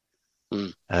T20,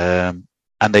 and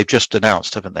they've just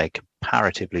announced, haven't they,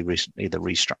 comparatively recently, the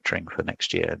restructuring for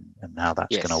next year and how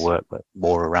that's going to work, but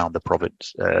more around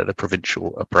the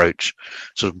provincial approach,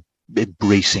 sort of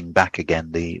embracing back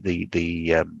again the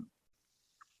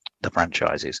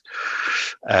franchises.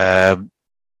 I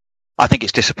think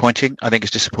it's disappointing. I think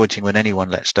it's disappointing when anyone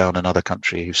lets down another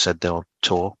country who said they'll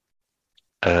tour.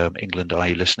 England, are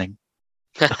you listening?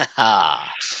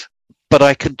 But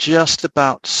I can just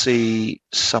about see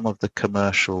some of the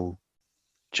commercial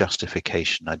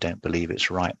justification. I don't believe it's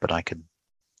right, but I can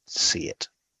see it.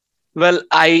 Well,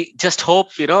 I just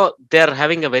hope, they're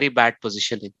having a very bad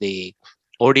position in the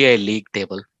ODI league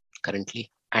table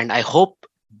currently. And I hope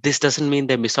this doesn't mean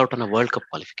they miss out on a World Cup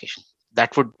qualification.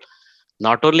 That would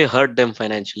not only hurt them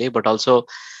financially, but also,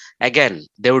 again,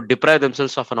 they would deprive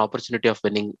themselves of an opportunity of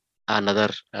winning another,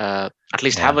 at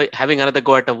least having another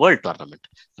go at a world tournament,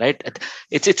 right?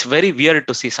 It's very weird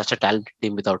to see such a talented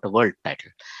team without a world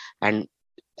title. And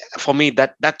for me,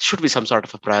 that should be some sort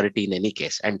of a priority in any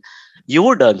case. And you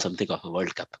would earn something of a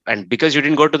World Cup. And because you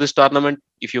didn't go to this tournament,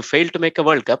 if you fail to make a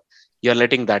World Cup, you're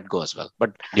letting that go as well.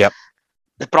 But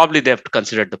probably they have to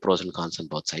consider the pros and cons on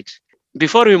both sides.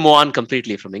 Before we move on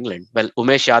completely from England,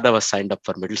 Umesh Yadav was signed up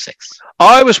for Middlesex.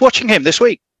 I was watching him this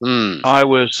week. I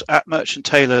was at Merchant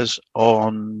Taylor's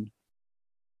on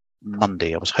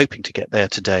Monday. I was hoping to get there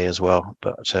today as well,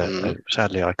 but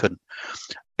sadly I couldn't.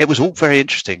 It was all very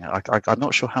interesting. I'm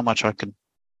not sure how much I can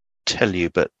tell you,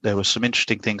 but there were some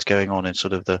interesting things going on in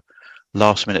sort of the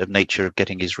last minute of nature of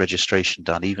getting his registration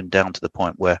done, even down to the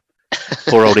point where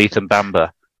poor old Ethan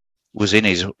Bamber was in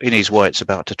his whites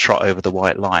about to trot over the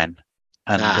white line.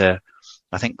 And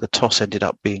I think the toss ended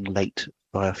up being late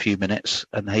by a few minutes.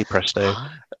 And hey presto,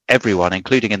 everyone,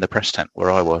 including in the press tent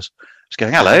where I was, was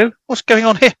going, hello, what's going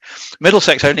on here?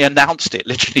 Middlesex only announced it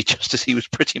literally just as he was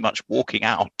pretty much walking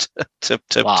out the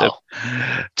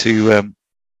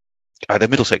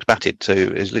Middlesex batted, so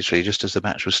it was literally just as the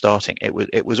match was starting.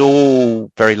 It was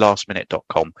all very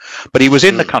lastminute.com, but he was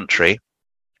in the country,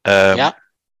 and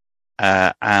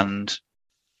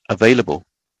available.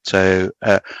 So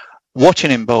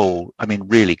watching him bowl, I mean,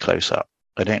 really close up.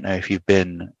 I don't know if you've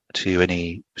been to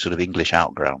any sort of English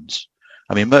outgrounds.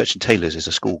 I mean, Merchant Taylors is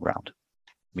a school ground. I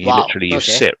mean, you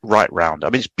sit right round. I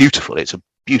mean, it's beautiful. It's a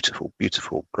beautiful,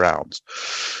 beautiful grounds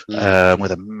with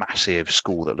a massive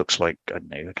school that looks like, I don't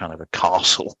know, kind of a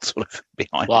castle sort of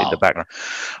behind in the background.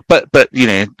 But you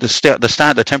know,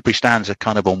 the temporary stands are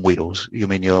kind of on wheels. You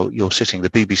mean you're sitting. The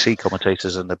BBC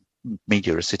commentators and the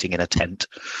media are sitting in a tent.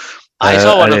 I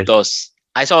saw one of those.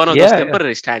 Those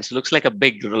temporary stands. Looks like a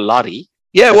big lorry.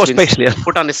 Yeah, it was basically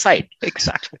put on his side.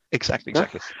 Exactly.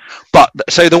 But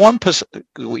so the one person,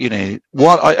 you know,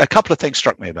 a couple of things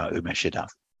struck me about Umesh Yadav.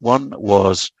 One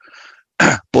was,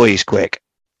 boy, he's quick.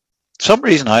 For some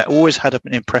reason, I always had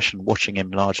an impression watching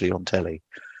him largely on telly,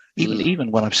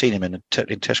 even when I've seen him in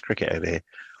Test cricket over here.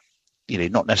 You know,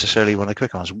 not necessarily one of the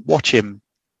quick ones. Watch him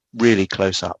really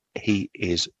close up. He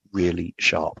is really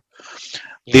sharp.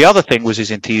 Yeah. The other thing was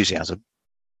his enthusiasm,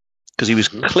 because he was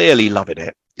clearly loving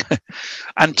it.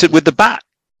 And with the bat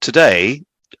today,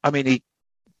 I mean, he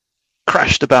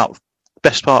crashed about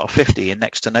best part of 50 in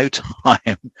next to no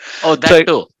time. Oh, that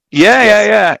too.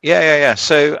 Yeah.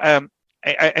 So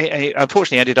I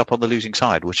unfortunately ended up on the losing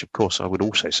side, which of course I would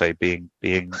also say being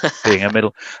a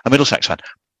Middlesex fan.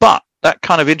 But that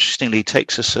kind of interestingly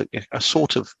takes us a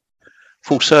sort of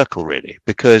full circle, really,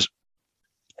 because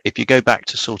if you go back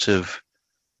to sort of,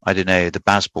 I don't know, the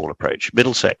Bazball approach,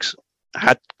 Middlesex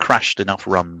had crashed enough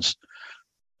runs.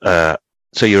 So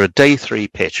you're a day 3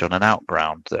 pitch on an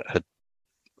outground that had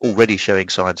already showing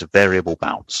signs of variable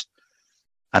bounce,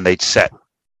 and they'd set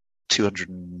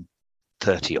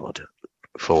 230 odd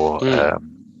for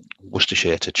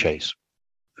Worcestershire to chase.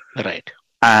 Right.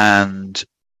 And,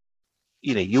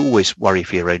 you know, you always worry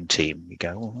for your own team. You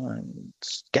go, well,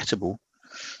 it's gettable.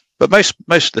 But most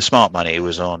of the smart money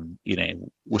was on, you know,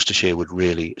 Worcestershire would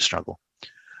really struggle.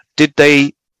 Did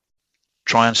they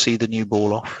try and see the new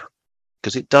ball off?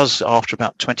 Because it does, after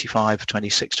about 25,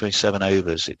 26, 27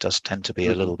 overs, it does tend to be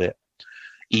a little bit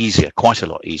easier, quite a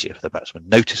lot easier for the batsmen,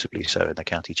 noticeably so in the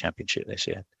county championship this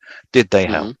year. Did they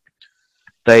help?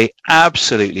 They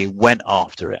absolutely went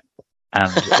after it.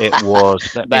 And it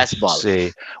was, let me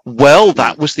see. Well,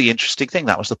 that was the interesting thing.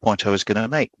 That was the point I was going to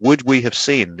make. Would we have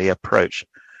seen the approach?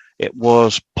 It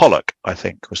was Pollock, I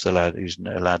think, was the lad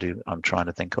who I'm trying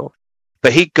to think of.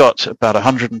 But he got about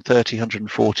 130,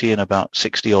 140 and about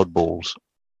 60 odd balls.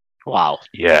 Wow.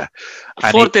 Yeah.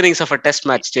 And 4th innings of a test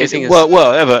match chasing of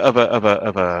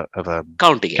a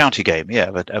county game. Yeah,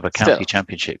 of a county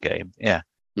championship game. Yeah.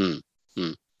 And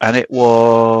it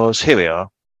was, here we are.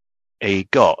 He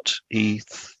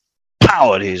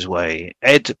powered his way.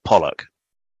 Ed Pollock.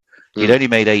 He'd only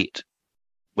made 8.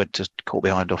 Went to caught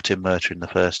behind off Tim Murtagh in the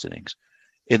first innings.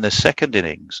 In the second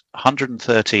innings,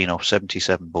 113 off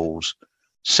 77 balls,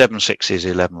 7 sixes,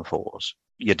 11 fours.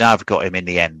 Yadav got him in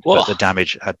the end, but the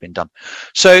damage had been done.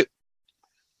 So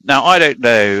now I don't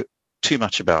know too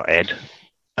much about Ed.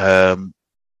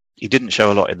 He didn't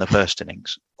show a lot in the first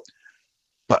innings,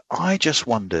 but I just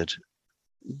wondered,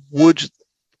 would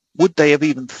they have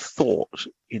even thought,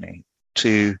 you know,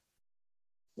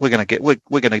 we're going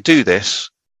to do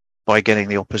this by getting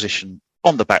the opposition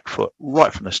on the back foot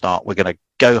right from the start. We're going to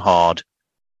go hard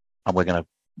and we're going to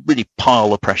really pile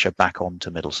the pressure back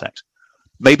onto Middlesex.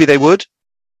 Maybe they would.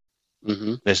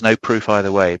 There's no proof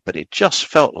either way, but it just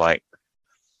felt like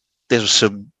there was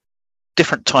some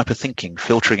different type of thinking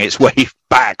filtering its way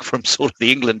back from sort of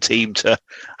the England team to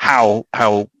how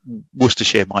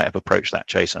Worcestershire might have approached that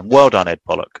chase. And well done, Ed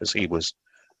Pollock, because he was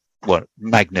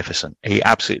magnificent. He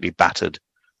absolutely battered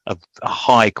a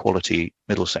high quality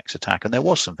Middlesex attack, and there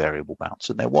was some variable bounce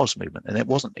and there was movement, and it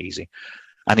wasn't easy.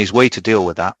 And his way to deal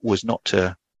with that was not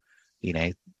to, you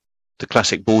know, the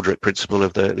classic Baldrick principle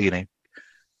of the, you know,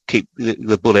 keep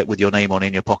the bullet with your name on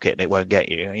in your pocket and it won't get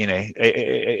you. You know,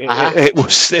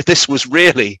 this was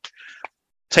really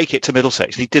take it to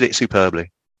Middlesex. He did it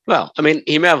superbly. Well, I mean,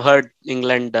 he may have heard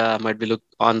England might be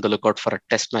on the lookout for a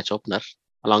test match opener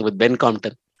along with Ben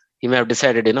Compton. He may have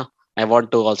decided, you know, I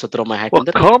want to also throw my hat in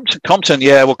the ring. Compton,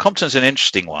 yeah. Well, Compton's an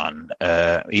interesting one.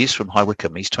 He's from High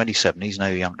Wycombe. He's 27. He's no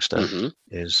youngster.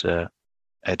 Is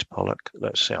Ed Pollock.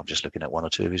 Let's see. I'm just looking at one or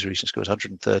two of his recent scores.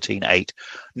 113, 8.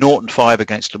 Norton 5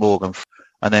 against Glamorgan,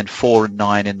 and then 4 and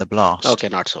 9 in the Blast. Okay,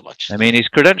 not so much. I mean, his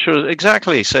credentials,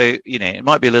 exactly. So, you know, it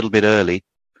might be a little bit early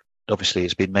obviously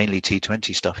it's been mainly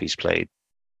T20 stuff he's played,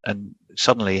 and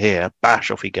suddenly here,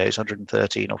 bash, off he goes,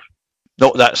 113 off.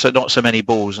 Not so many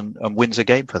balls, and wins a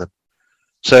game for them.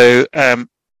 So to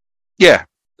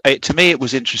me it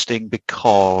was interesting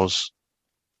because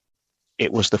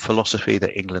it was the philosophy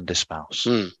that England espouse.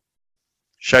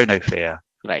 Show no fear.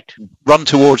 Right. Run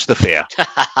towards the fear.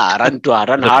 Run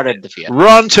hard at the fear.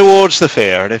 Run towards the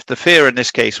fear. And if the fear in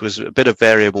this case was a bit of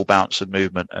variable bounce and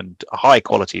movement and a high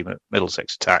quality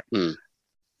Middlesex attack,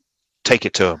 take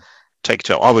it to them. Take it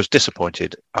to them. I was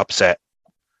disappointed, upset,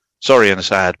 sorry and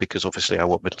sad, because obviously I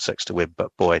want Middlesex to win.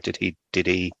 But boy, did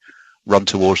he run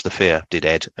towards the fear, did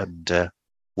Ed. And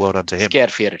well done to him. Scare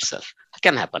fear itself. It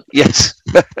can happen. Yes.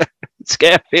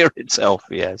 Scare fear itself,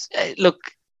 yes. Look,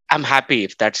 I'm happy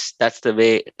if that's the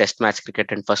way Test match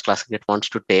cricket and first class cricket wants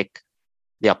to take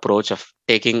the approach of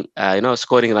taking,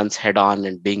 scoring runs head on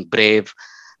and being brave.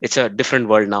 It's a different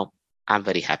world now. I'm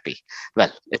very happy.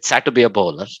 Well, it's sad to be a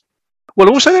bowler. Well,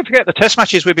 also don't forget the Test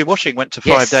matches we've been watching went to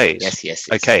 5 days. Yes.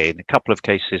 Okay, in a couple of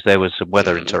cases there was some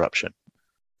weather interruption,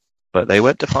 but they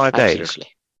went to 5 days.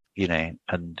 Absolutely.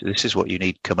 And this is what you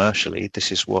need commercially.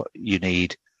 This is what you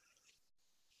need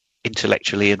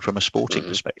intellectually and from a sporting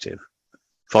perspective.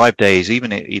 5 days,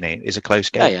 even is a close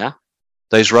game. Yeah.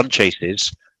 Those run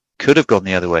chases could have gone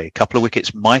the other way. A couple of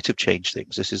wickets might have changed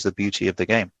things. This is the beauty of the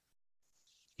game.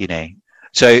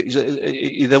 So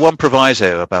the one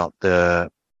proviso about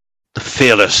the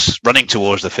fearless running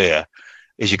towards the fear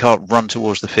is you can't run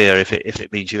towards the fear if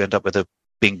it means you end up with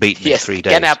being beaten in 3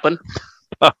 days. Can happen.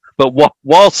 But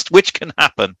which can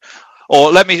happen,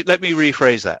 or let me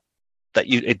rephrase that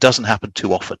it doesn't happen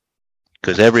too often,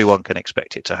 because everyone can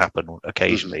expect it to happen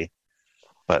occasionally.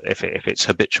 But if it's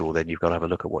habitual, then you've got to have a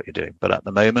look at what you're doing. But at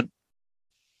the moment,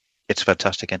 it's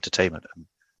fantastic entertainment, and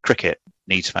cricket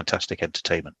needs fantastic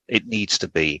entertainment. It needs to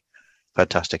be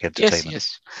fantastic entertainment.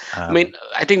 Yes.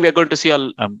 I think we're going to see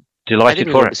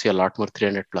delighted for it. To see a lot more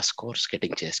 300 plus scores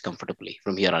getting chased comfortably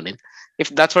from here on in. If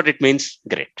that's what it means,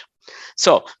 great.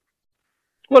 So,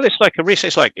 well,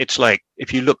 it's like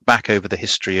if you look back over the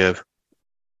history of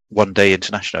one-day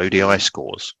international ODI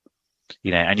scores,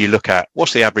 and you look at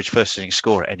what's the average first innings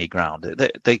score at any ground.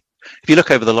 If you look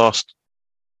over the last,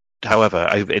 in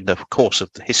the course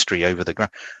of the history over the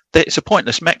ground, it's a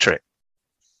pointless metric,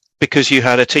 because you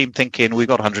had a team thinking we've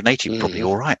got 180, probably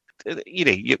all right.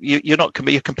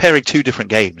 You're comparing two different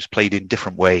games played in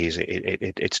different ways.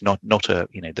 It's not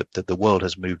the world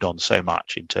has moved on so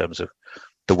much in terms of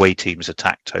the way teams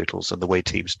attack totals and the way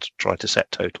teams try to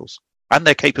set totals and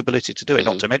their capability to do it.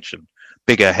 Not to mention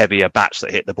bigger, heavier bats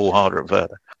that hit the ball harder and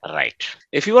further. Right.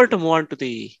 If you were to move on to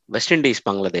the West Indies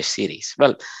Bangladesh series,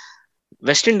 well,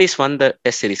 West Indies won the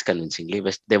Test series convincingly.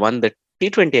 They won the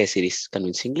T20I series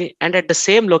convincingly, and at the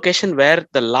same location where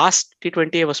the last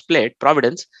T20I was played,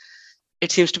 Providence,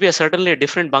 it seems to be certainly a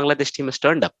different Bangladesh team has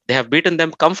turned up. They have beaten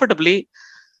them comfortably.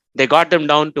 They got them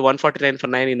down to 149 for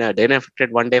 9 in a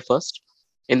day-affected one day first.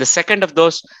 In the second of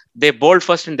those, they bowled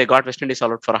first and they got West Indies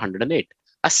all out for 108.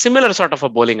 A similar sort of a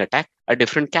bowling attack, a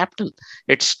different captain.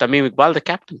 It's Tamim Iqbal, the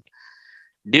captain.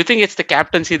 Do you think it's the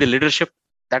captaincy, the leadership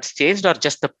that's changed, or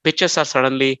just the pitches are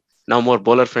suddenly now more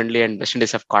bowler friendly and West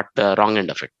Indies have caught the wrong end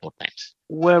of it both times?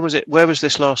 Where was it? Where was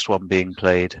this last one being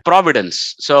played?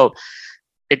 Providence. So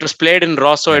it was played in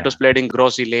Rosso, it was played in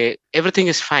Grosile. Everything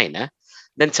is fine.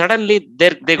 Then suddenly they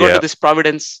go to this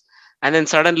Providence, and then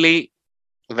suddenly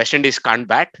West Indies can't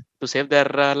bat to save their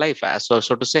life, so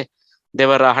to say. They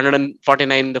were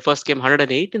 149 in the first game,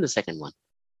 108 in the second one.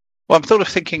 Well, I'm sort of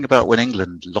thinking about when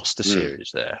England lost the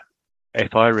series there.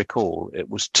 If I recall, it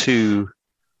was two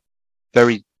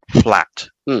very flat,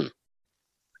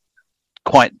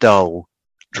 quite dull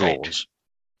draws,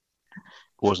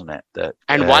 wasn't it?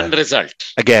 And one result.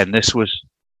 Again, this was,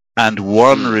 and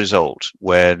one result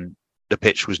when the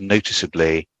pitch was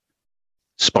noticeably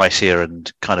spicier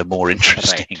and kind of more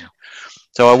interesting. Right.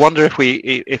 So I wonder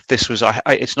if this was, I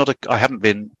haven't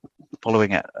been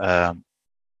following it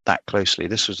that closely.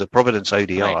 This was the Providence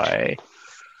ODI. Right.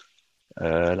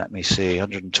 Let me see,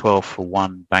 112 for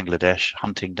 1 Bangladesh,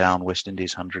 hunting down West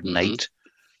Indies 108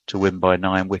 to win by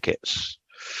 9 wickets.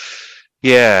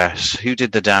 Yes, who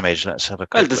did the damage? Let's have a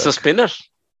quick look. This was spinner.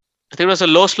 I think it was a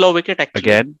low, slow wicket actually.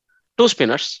 Again? 2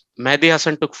 spinners. Mehdi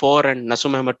Hassan took 4 and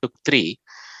Nasum Ahmed took 3.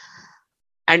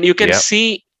 And you can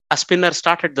see a spinner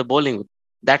started the bowling.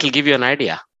 That'll give you an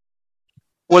idea.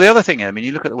 Well, the other thing,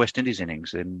 you look at the West Indies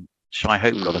innings, and Shai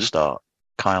Hope got a start.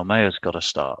 Kyle Mayer's got a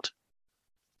start.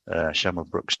 Shamrock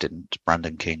Brooks didn't.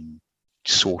 Brandon King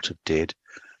sort of did.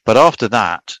 But after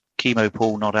that, Kemo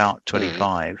Paul not out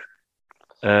 25.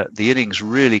 The innings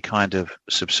really kind of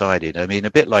subsided. A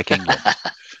bit like England.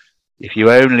 if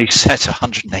you only set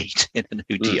 108 in an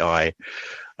ODI,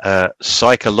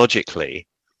 psychologically,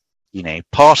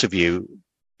 part of you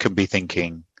can be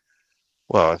thinking,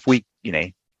 well, if we,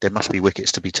 there must be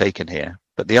wickets to be taken here.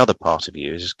 But the other part of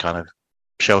you is kind of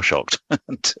shell shocked.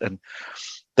 and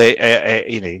they,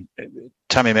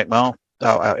 Tammy McMahon,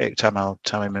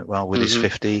 Tammy McMahon with his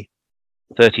 50,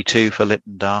 32 for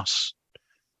Lytton Das,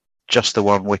 just the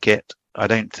one wicket. I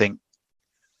don't think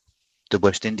the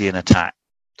West Indian attack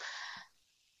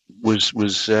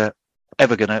was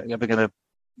ever gonna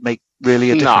make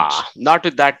really a difference. Nah, not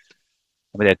with that.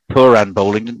 I mean, they had Puran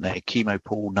bowling, didn't they? Chemo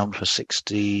Paul, none for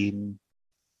 16.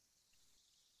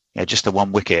 Yeah, just the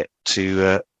one wicket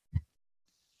to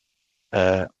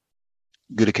Gudakesh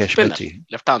Motie.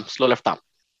 Left arm, slow left arm.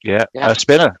 Yeah,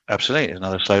 spinner, absolutely.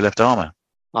 Another slow left armour.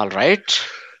 All right.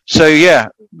 So, yeah,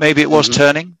 maybe it was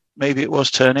turning. Maybe it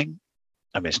was turning.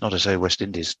 I mean, it's not as though West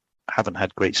Indies haven't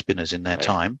had great spinners in their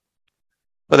time,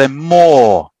 but they're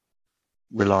more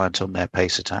reliant on their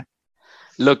pace attack.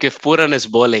 Look, if Puran is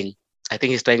bowling, I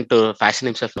think he's trying to fashion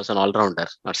himself as an all-rounder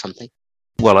or something.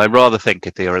 Well, I rather think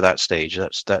if they are at that stage,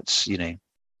 that's the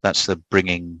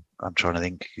bringing. I'm trying to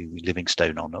think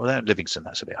Livingstone on. Oh, Livingstone,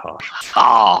 that's a bit harsh.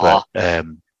 Oh. But,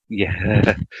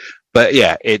 yeah, but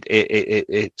yeah,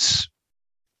 it's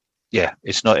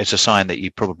not. It's a sign that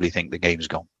you probably think the game's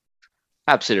gone.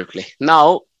 Absolutely.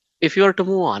 Now, if you were to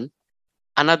move on,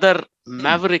 another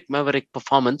maverick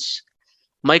performance.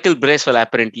 Michael Bracewell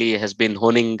apparently has been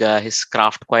honing his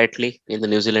craft quietly in the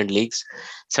New Zealand leagues.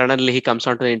 Suddenly, he comes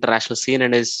onto the international scene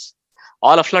and is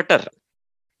all aflutter.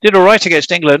 Did all right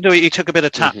against England. He took a bit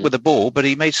of tap with the ball, but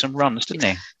he made some runs, didn't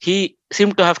he? He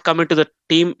seemed to have come into the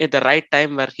team at the right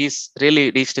time where he's really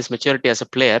reached his maturity as a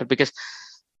player, because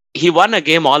he won a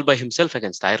game all by himself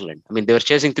against Ireland. I mean, they were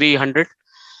chasing 300.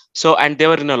 And they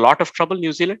were in a lot of trouble,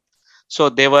 New Zealand. So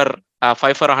they were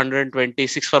 5 for 120,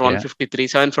 6 for 153,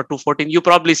 7 for 214. You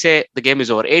probably say the game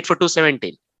is over. 8 for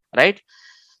 217, right?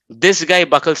 This guy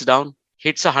buckles down,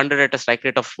 hits 100 at a strike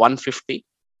rate of 150,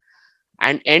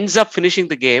 and ends up finishing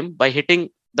the game by hitting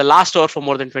the last over for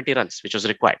more than 20 runs, which was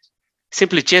required.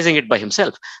 Simply chasing it by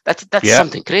himself. That's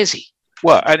something crazy.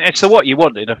 Well, and it's what you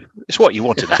want in a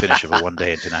finish of a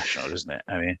one-day international, isn't it?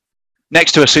 I mean,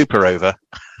 next to a super over.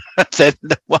 Then,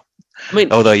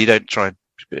 although you don't try,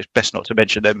 it's best not to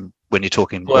mention them when you're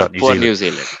talking about New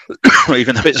Zealand.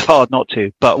 Even though it's hard not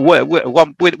to. But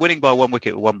winning by one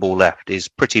wicket with one ball left is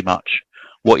pretty much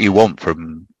what you want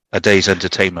from a day's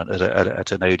entertainment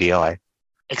at an ODI.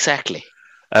 Exactly.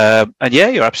 And yeah,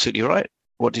 you're absolutely right.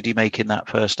 What did he make in that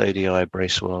first ODI,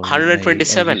 Bracewell?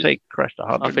 127. He crashed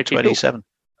 127.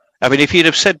 I mean, if you'd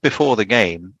have said before the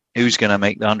game, who's going to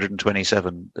make the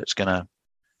 127 that's going to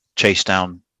chase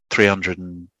down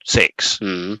 306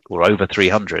 or over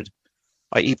 300,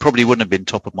 he probably wouldn't have been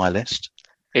top of my list.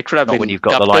 It would have been when you've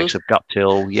got the likes of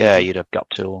Guptill. Yeah, you'd have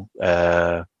Guptill.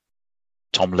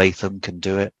 Tom Latham can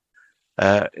do it.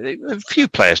 A few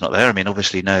players not there. I mean,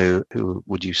 obviously, who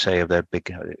would you say of their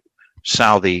big?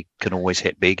 Southey can always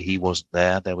hit big. He wasn't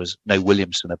there. There was no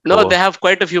Williamson. No, they have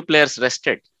quite a few players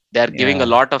rested. They're giving a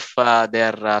lot of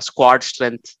their squad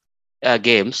strength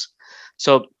games.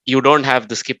 So you don't have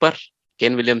the skipper,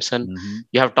 Ken Williamson.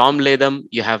 You have Tom Latham.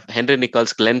 You have Henry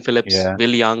Nichols, Glenn Phillips,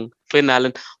 Will Young, Finn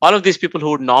Allen. All of these people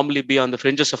who would normally be on the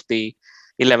fringes of the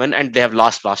 11, and they have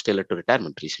lost Ross Taylor to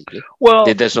retirement recently. Well,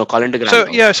 there's no Colin de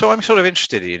Grant. So I'm sort of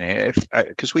interested in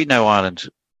because we know Ireland.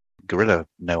 Gorilla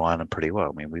know Ireland pretty well.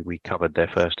 I mean, we covered their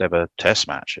first ever Test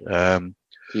match.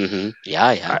 If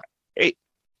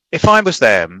I was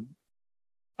them,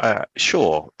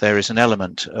 sure, there is an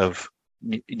element of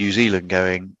New Zealand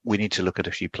going, we need to look at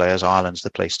a few players. Ireland's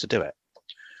the place to do it.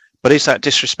 But is that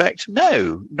disrespect?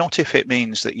 No, not if it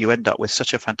means that you end up with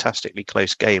such a fantastically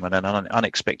close game and an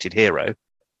unexpected hero.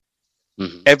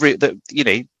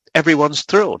 Everyone's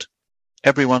thrilled.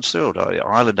 Everyone's thrilled.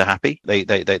 Ireland are happy.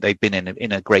 They've been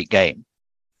in a great game.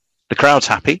 The crowd's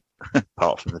happy,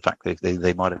 apart from the fact that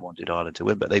they might have wanted Ireland to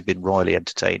win, but they've been royally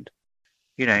entertained.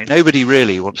 Nobody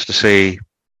really wants to see.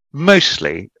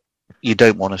 Mostly, you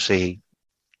don't want to see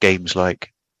games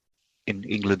like in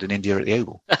England and India at the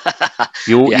Oval.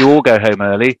 You all go home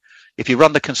early. If you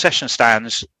run the concession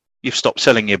stands, you've stopped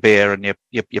selling your beer and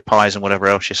your pies and whatever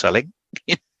else you're selling.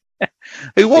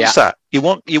 Who wants that? You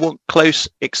want close,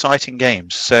 exciting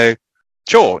games. So,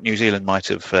 sure, New Zealand might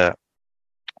have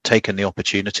taken the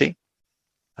opportunity,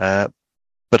 but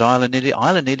Ireland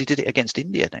nearly did it against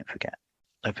India. Don't forget,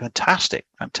 a fantastic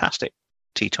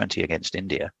T20 against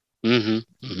India.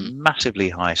 Massively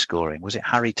high scoring. Was it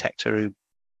Harry Tector who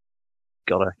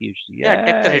got a huge?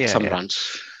 Tector hit some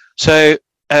runs. So,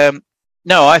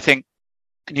 no, I think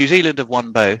New Zealand have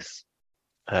won both.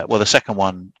 well, the second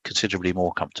one considerably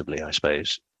more comfortably, I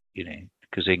suppose.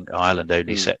 Because Ireland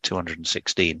only set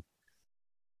 216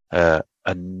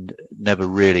 and never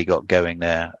really got going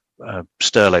there.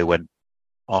 Sterlo went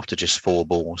after just 4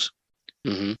 balls.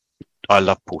 Mm-hmm. I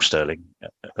love Paul Sterling.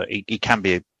 He can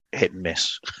be a hit and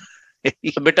miss. A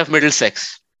bit of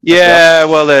Middlesex. Yeah,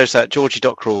 well, there's that. Georgie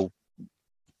Dockrell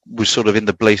was sort of in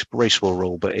the Bracewell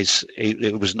rule, but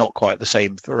it was not quite the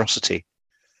same ferocity.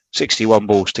 61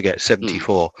 balls to get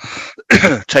 74.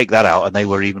 Take that out, and they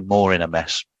were even more in a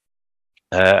mess.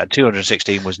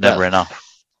 216 was never enough,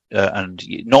 and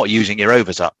not using your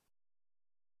overs up.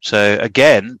 So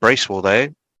again, Bracewell though,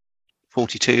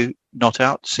 42 not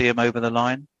out, see him over the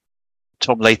line.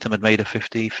 Tom Latham had made a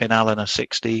 50, Finn Allen a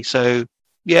 60. So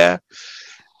yeah,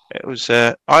 it was.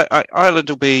 Ireland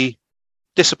will be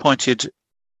disappointed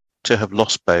to have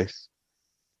lost both.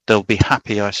 They'll be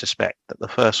happy, I suspect, that the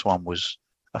first one was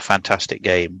a fantastic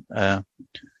game, and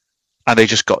they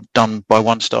just got done by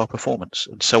one-star performance.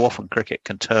 And so often cricket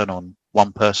can turn on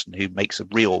one person who makes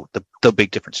the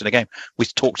big difference in a game. We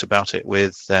talked about it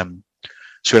with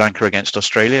Sri Lanka against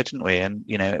Australia, didn't we? And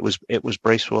it was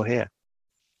Bracewell here.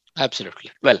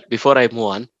 Absolutely. Well, before I move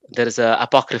on, there is a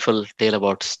apocryphal tale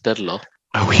about Sterlo.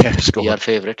 Oh yes, your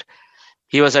favorite.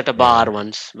 He was at a bar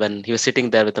once when he was sitting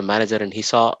there with the manager, and he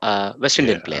saw a West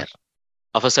Indian player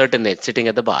of a certain age sitting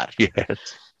at the bar. Yes.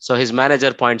 So his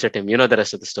manager points at him. You know the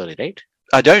rest of the story, right?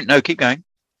 I don't know. Keep going.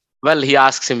 Well, he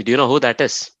asks him, "Do you know who that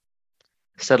is?"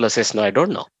 Sterlo says, "No, I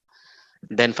don't know."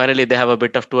 Then finally they have a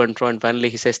bit of to and fro, and finally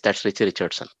he says, "That's Richie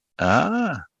Richardson."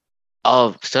 Ah.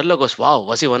 Oh, Sterlo goes, "Wow,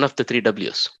 was he one of the 3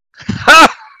 Ws?"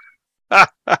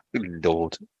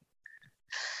 Lord.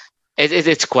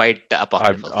 It's quite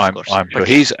apocryphal. I'm sure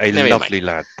he's a lovely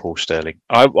lad, Paul Sterling.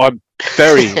 I'm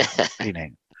very,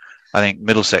 I think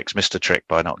Middlesex missed a trick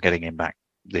by not getting him back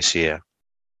this year,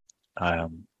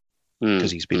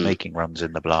 because he's been making runs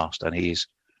in the Blast, and he's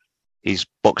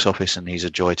box office, and he's a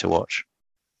joy to watch.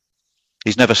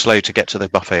 He's never slow to get to the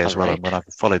buffet as well. Right. And when I've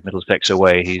followed Middlesex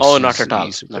away, not at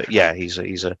all.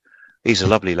 He's a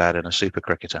lovely lad and a super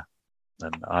cricketer,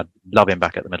 and I'd love him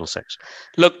back at the Middlesex.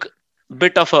 Look,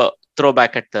 bit of a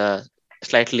throwback at the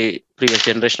slightly previous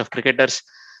generation of cricketers.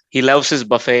 He loves his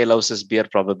buffet, loves his beer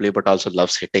probably, but also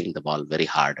loves hitting the ball very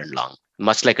hard and long,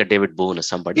 much like a David Boone or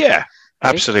somebody. Yeah, right?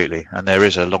 Absolutely. And there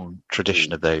is a long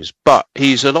tradition of those. But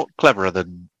he's a lot cleverer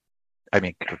than, as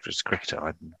a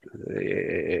cricketer,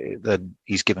 than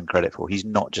he's given credit for. He's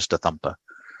not just a thumper.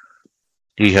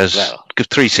 He has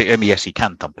 360. Yes, he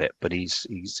can thump it, but he's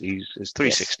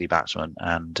 360 batsman,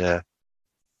 and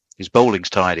his bowling's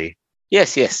tidy.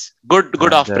 Yes.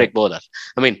 Good off-break bowler.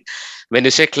 When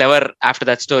you say clever after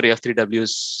that story of 3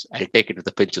 Ws, I'll take it with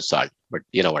a pinch of salt. But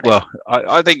you know what? Well,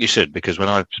 I think you should, because when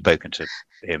I've spoken to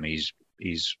him, he's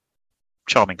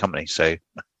charming company. So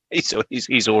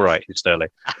he's all right, Sterling.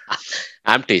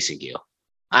 I'm teasing you.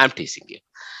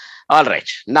 All right.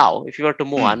 Now, if you were to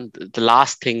move on, the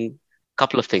last thing,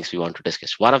 couple of things we want to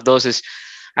discuss. One of those is,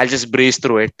 I'll just breeze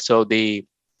through it. So the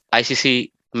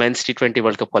ICC Men's T20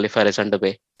 World Cup qualifier is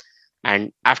underway.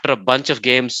 And after a bunch of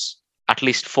games, at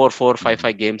least 4,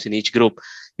 5 games in each group,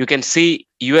 you can see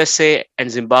USA and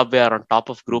Zimbabwe are on top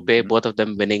of Group A, both of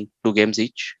them winning 2 games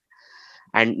each.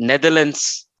 And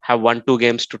Netherlands have won 2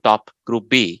 games to top Group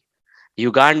B.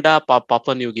 Uganda,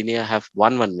 Papua New Guinea have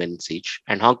 1 wins each,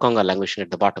 and Hong Kong are languishing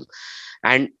at the bottom.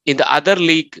 And in the other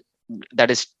league, that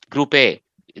is Group A,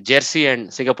 Jersey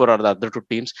and Singapore are the other 2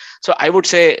 teams. So I would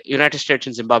say United States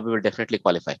and Zimbabwe will definitely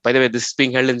qualify. By the way, this is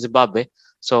being held in Zimbabwe.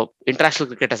 So international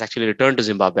cricket has actually returned to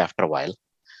Zimbabwe after a while.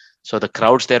 So the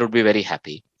crowds there would be very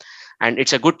happy. And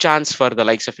it's a good chance for the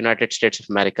likes of United States of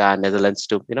America and Netherlands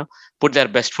to, put their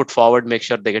best foot forward, make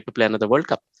sure they get to play another World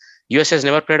Cup. US has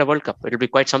never played a World Cup. It'll be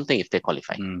quite something if they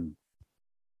qualify.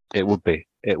 It would be.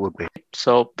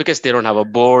 So because they don't have a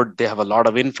board, they have a lot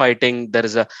of infighting. There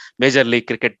is a major league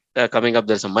cricket coming up.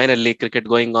 There's a minor league cricket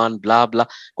going on, blah, blah.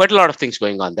 Quite a lot of things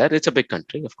going on there. It's a big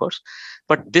country, of course.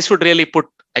 But this would really put,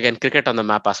 again, cricket on the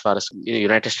map as far as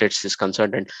United States is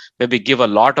concerned, and maybe give a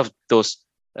lot of those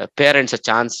parents a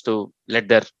chance to let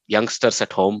their youngsters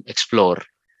at home explore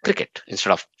cricket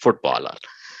instead of football or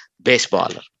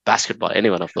baseball or basketball, any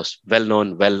one of those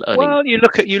well-known, well-earning. Well,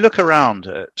 you look around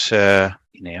at,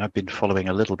 I've been following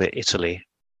a little bit Italy,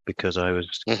 because I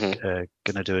was going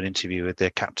to do an interview with their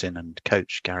captain and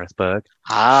coach, Gareth Berg.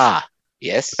 Ah,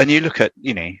 yes. And you look at,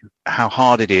 how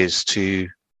hard it is to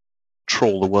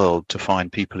trawl the world to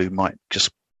find people who might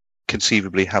just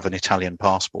conceivably have an Italian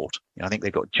passport. I think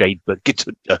they've got Jade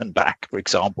Bergton back, for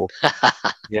example.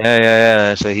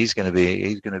 Yeah. So he's going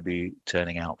to be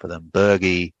turning out for them.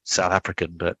 Bergie, South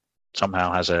African, but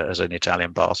somehow has an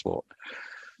Italian passport,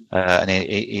 and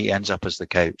he ends up as the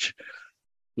coach.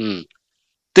 Mm.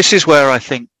 This is where I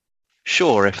think,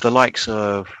 sure, if the likes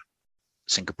of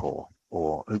Singapore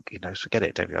or, forget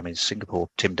it, David. I mean, Singapore,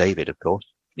 Tim David, of course.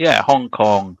 Yeah, Hong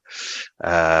Kong,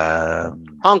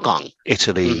 Hong Kong,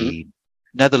 Italy,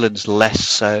 Netherlands less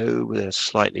so. They're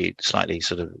slightly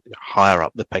sort of higher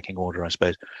up the pecking order, I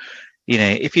suppose.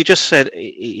 If you just said,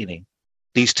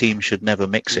 these teams should never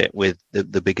mix it with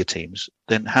the bigger teams,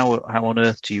 then how on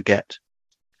earth do you get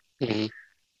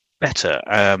better?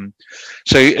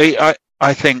 So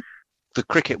I think the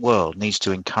cricket world needs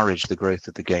to encourage the growth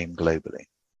of the game globally.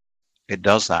 It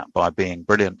does that by being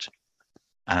brilliant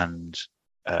and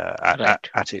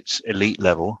at its elite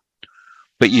level,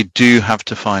 but you do have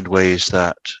to find ways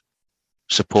that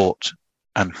support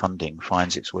and funding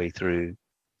finds its way through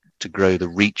to grow the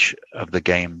reach of the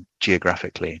game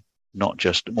geographically, not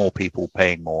just more people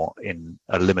paying more in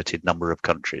a limited number of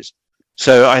countries.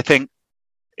 So I think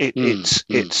it's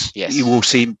yes. You will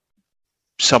see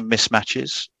some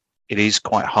mismatches. It is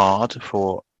quite hard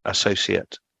for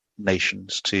associate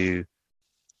nations to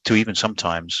even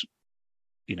sometimes,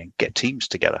 get teams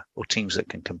together or teams that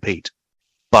can compete.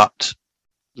 But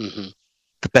the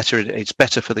better it's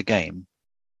better for the game,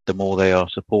 the more they are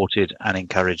supported and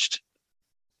encouraged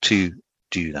to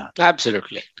do that.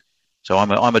 Absolutely. So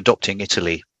I'm adopting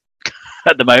Italy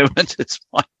at the moment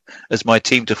as my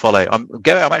team to follow. I'm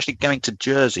actually going to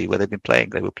Jersey where they've been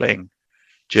playing. They were playing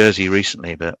Jersey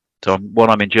recently, but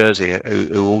I'm in Jersey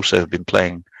who also have been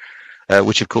playing,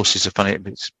 which of course is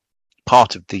it's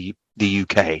part of the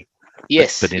UK.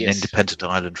 Yes, but an independent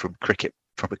island from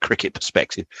a cricket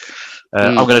perspective.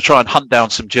 I'm going to try and hunt down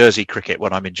some Jersey cricket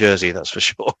when I'm in Jersey. That's for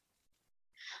sure.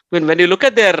 When you look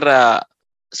at their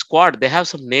squad, they have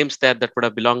some names there that would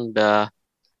have belonged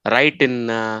right in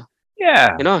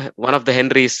one of the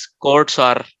Henry's courts,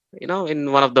 or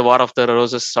in one of the War of the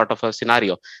Roses sort of a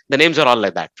scenario. The names are all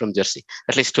like that from Jersey.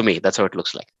 At least to me, that's how it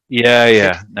looks like.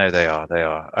 Yeah. No, they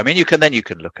are. I mean, you can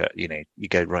look at, you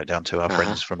go right down to our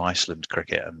friends from Iceland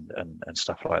cricket and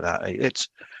stuff like that.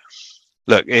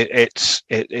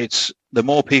 It's the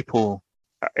more people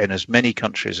in as many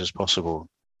countries as possible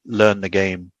learn the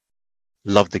game,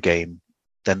 love the game,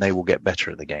 then they will get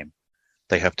better at the game.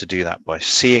 They have to do that by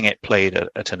seeing it played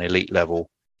at an elite level,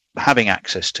 having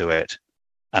access to it,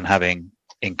 and having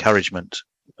encouragement,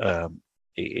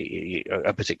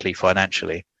 particularly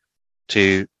financially,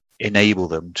 to enable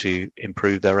them to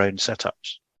improve their own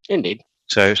setups. Indeed.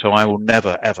 So I will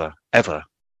never, ever, ever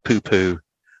poo-poo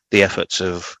the efforts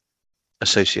of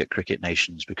associate cricket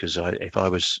nations, because if I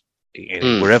was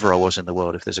wherever I was in the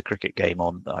world, if there's a cricket game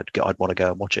on, I'd want to go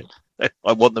and watch it.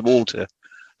 I want them all to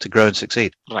grow and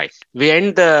succeed. Right. We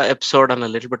end the episode on a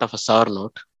little bit of a sour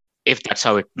note, if that's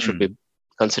how it should be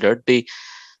considered. The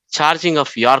charging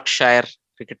of Yorkshire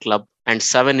Cricket Club and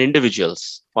 7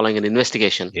 individuals following an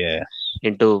investigation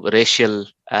into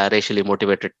racially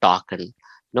motivated talk and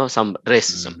some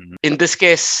racism. In this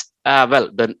case,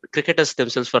 the cricketers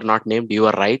themselves were not named. You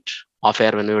were right off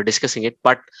air when we were discussing it,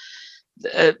 but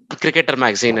the Cricketer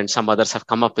magazine and some others have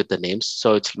come up with the names.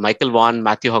 So it's Michael Vaughan,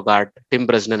 Matthew Hogarth, Tim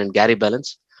Bresnan, and Gary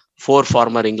Bellance, 4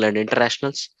 former England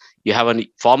internationals. You have a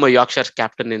former Yorkshire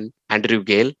captain in Andrew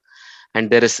Gale, and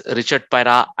there is Richard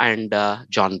Pyra and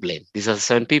John Blaine. These are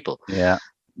 7 people. Yeah.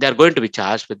 They're going to be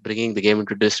charged with bringing the game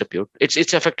into disrepute.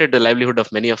 It's affected the livelihood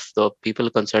of many of the people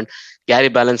concerned. Gary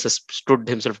Bellance has stood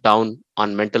himself down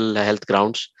on mental health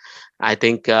grounds. I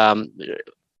think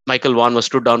Michael Vaughan was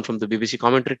stood down from the BBC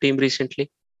commentary team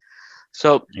recently.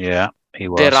 So yeah, he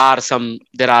was. There are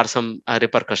some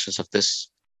repercussions of this,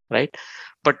 right?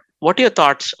 But what are your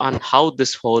thoughts on how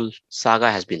this whole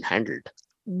saga has been handled?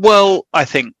 Well, I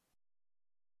think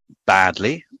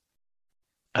badly.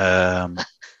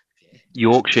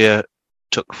 Yorkshire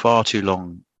took far too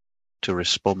long to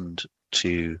respond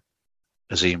to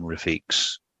Azeem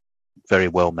Rafiq's very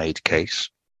well-made case.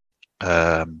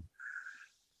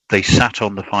 They sat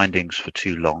on the findings for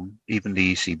too long. Even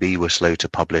the ECB were slow to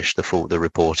publish the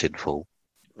report in full.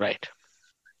 Right.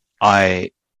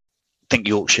 I think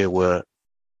Yorkshire were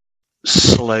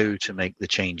slow to make the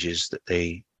changes that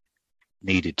they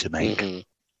needed to make.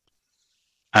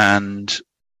 And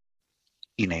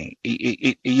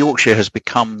Yorkshire has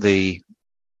become the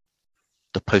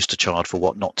poster child for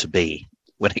what not to be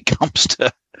when it comes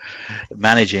to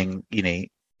managing,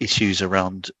 issues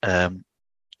around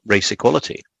race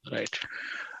equality. Right.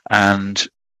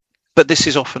 But this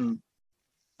is often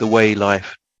the way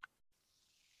life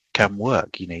can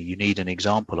work. You need an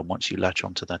example, and once you latch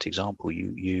onto that example,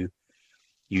 you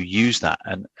use that,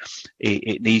 and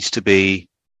it needs to be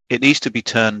it needs to be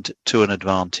turned to an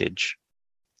advantage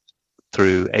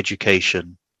through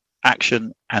education,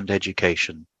 action and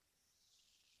education,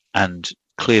 and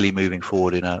clearly moving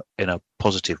forward in a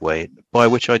positive way, by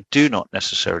which I do not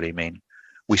necessarily mean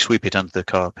we sweep it under the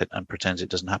carpet and pretend it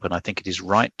doesn't happen. I think it is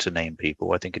right to name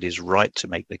people. I think it is right to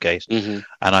make the case. Mm-hmm.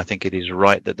 And I think it is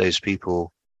right that those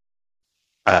people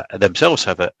themselves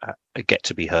have a get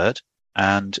to be heard,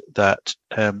 and that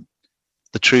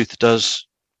the truth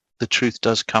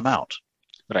does come out.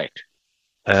 Right.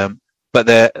 But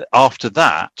there, after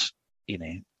that,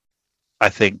 I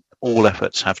think all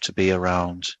efforts have to be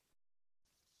around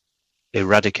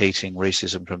eradicating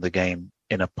racism from the game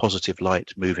in a positive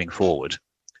light moving forward,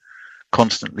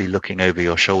 constantly looking over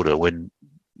your shoulder when,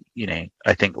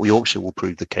 I think Yorkshire will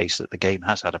prove the case that the game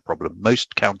has had a problem.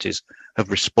 Most counties have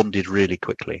responded really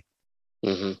quickly.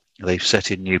 Mm-hmm. They've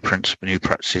set in new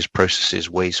practices, processes,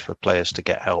 ways for players to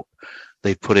get help.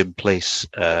 They've put in place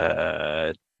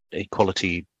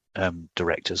equality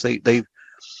directors. They've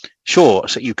sure,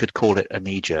 so you could call it a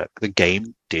knee jerk. The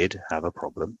game did have a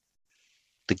problem.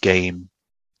 The game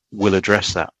will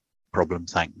address that problem,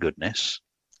 thank goodness.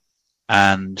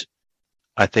 And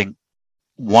I think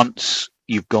once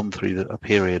you've gone through a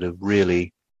period of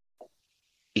really,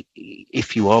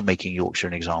 if you are making Yorkshire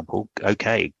an example,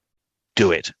 okay,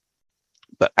 do it.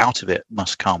 But out of it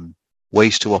must come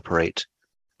ways to operate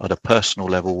at a personal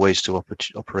level, ways to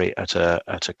operate at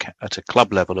a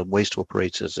club level, and ways to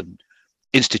operate as an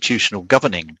institutional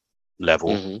governing level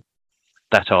Mm-hmm.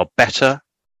 that are better,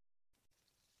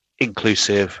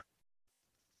 inclusive,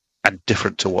 and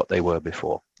different to what they were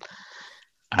before.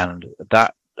 And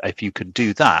that, if you can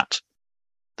do that,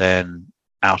 then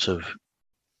out of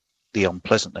the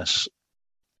unpleasantness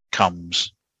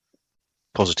comes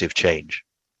positive change.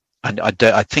 And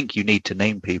I think you need to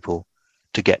name people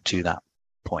to get to that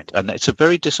point. And it's a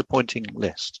very disappointing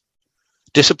list.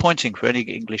 Disappointing for any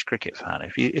English cricket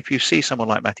fan. If you see someone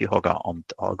like Matthew Hoggart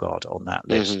on that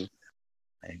list,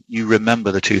 Mm-hmm. you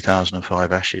remember the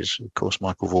 2005 Ashes. Of course,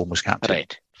 Michael Vaughan was captain.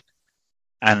 Right.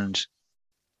 And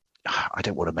I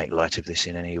don't want to make light of this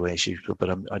in any way, but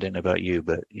I don't know about you,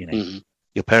 but Mm-hmm.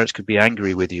 your parents could be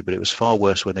angry with you, but it was far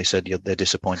worse when they said they're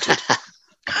disappointed.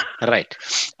 Right.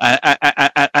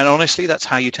 And honestly, that's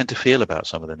how you tend to feel about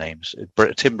some of the names.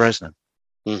 Tim Bresnan.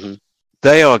 Mm-hmm.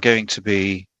 They are going to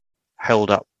be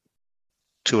held up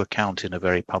to account in a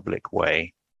very public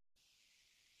way.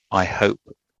 I hope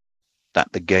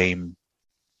that the game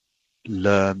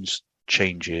learns,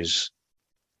 changes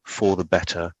for the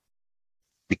better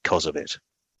because of it.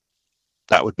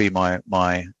 That would be my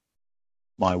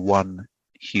one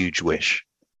huge wish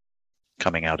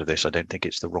coming out of this. I don't think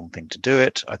it's the wrong thing to do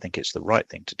it. I think it's the right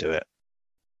thing to do it.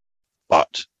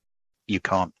 But you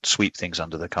can't sweep things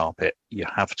under the carpet. You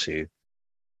have to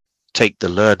take the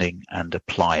learning and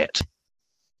apply it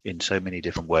in so many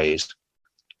different ways.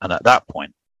 And at that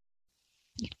point,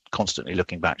 constantly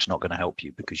looking back is not going to help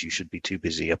you, because you should be too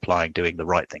busy doing the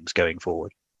right things going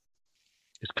forward.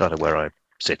 It's kind of where I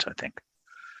sit, I think.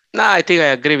 No, I think I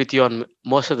agree with you on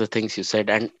most of the things you said.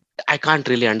 And I can't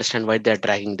really understand why they're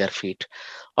dragging their feet.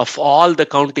 Of all the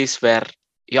counties where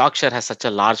Yorkshire has such a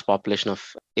large population of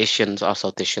Asians or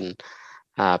South Asian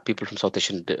people from South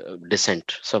Asian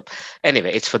descent. So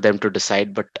anyway, it's for them to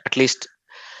decide, but at least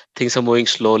things are moving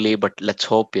slowly. But let's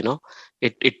hope,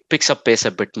 it picks up pace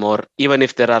a bit more, even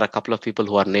if there are a couple of people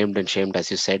who are named and shamed,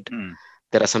 as you said.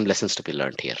 There are some lessons to be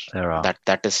learned here. There are.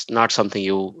 That is not something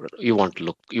you want to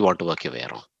work your way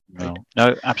around. Right?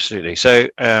 No, absolutely. So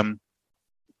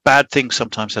bad things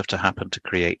sometimes have to happen to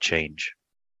create change.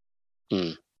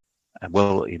 And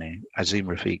well, Azim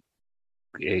Rafiq,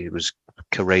 he was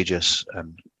courageous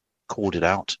and called it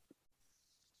out.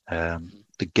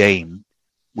 The game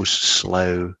was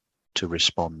slow to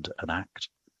respond and act.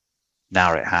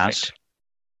 Now it has. Right.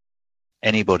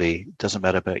 Anybody, doesn't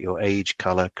matter about your age,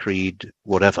 color, creed,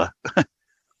 whatever.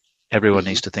 Everyone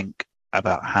needs to think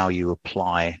about how you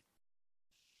apply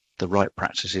the right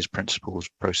practices, principles,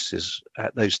 processes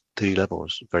at those three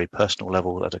levels: very personal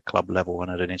level, at a club level,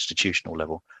 and at an institutional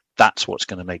level. That's what's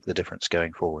going to make the difference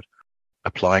going forward.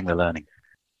 Applying the learning.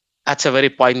 That's a very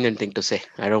poignant thing to say.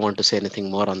 I don't want to say anything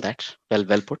more on that.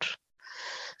 Well put.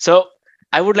 So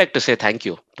I would like to say thank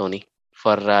you, Tony,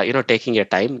 for taking your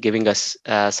time, giving us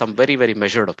some very, very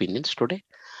measured opinions today.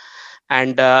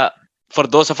 And for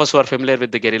those of us who are familiar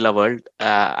with the guerrilla world,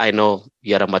 I know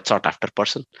you're a much sought after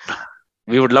person.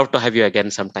 We would love to have you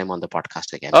again sometime on the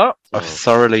podcast again. Oh, so, I've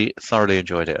thoroughly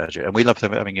enjoyed it, Ajay. And we love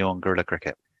having you on Guerrilla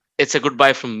Cricket. It's a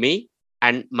goodbye from me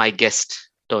and my guest,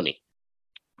 Tony.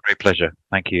 Great pleasure.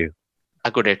 Thank you. A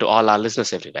good day to all our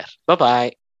listeners everywhere.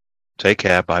 Bye-bye. Take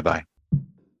care. Bye-bye.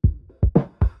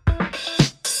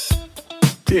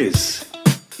 This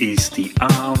is the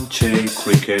Armchair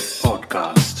Cricket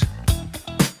Podcast.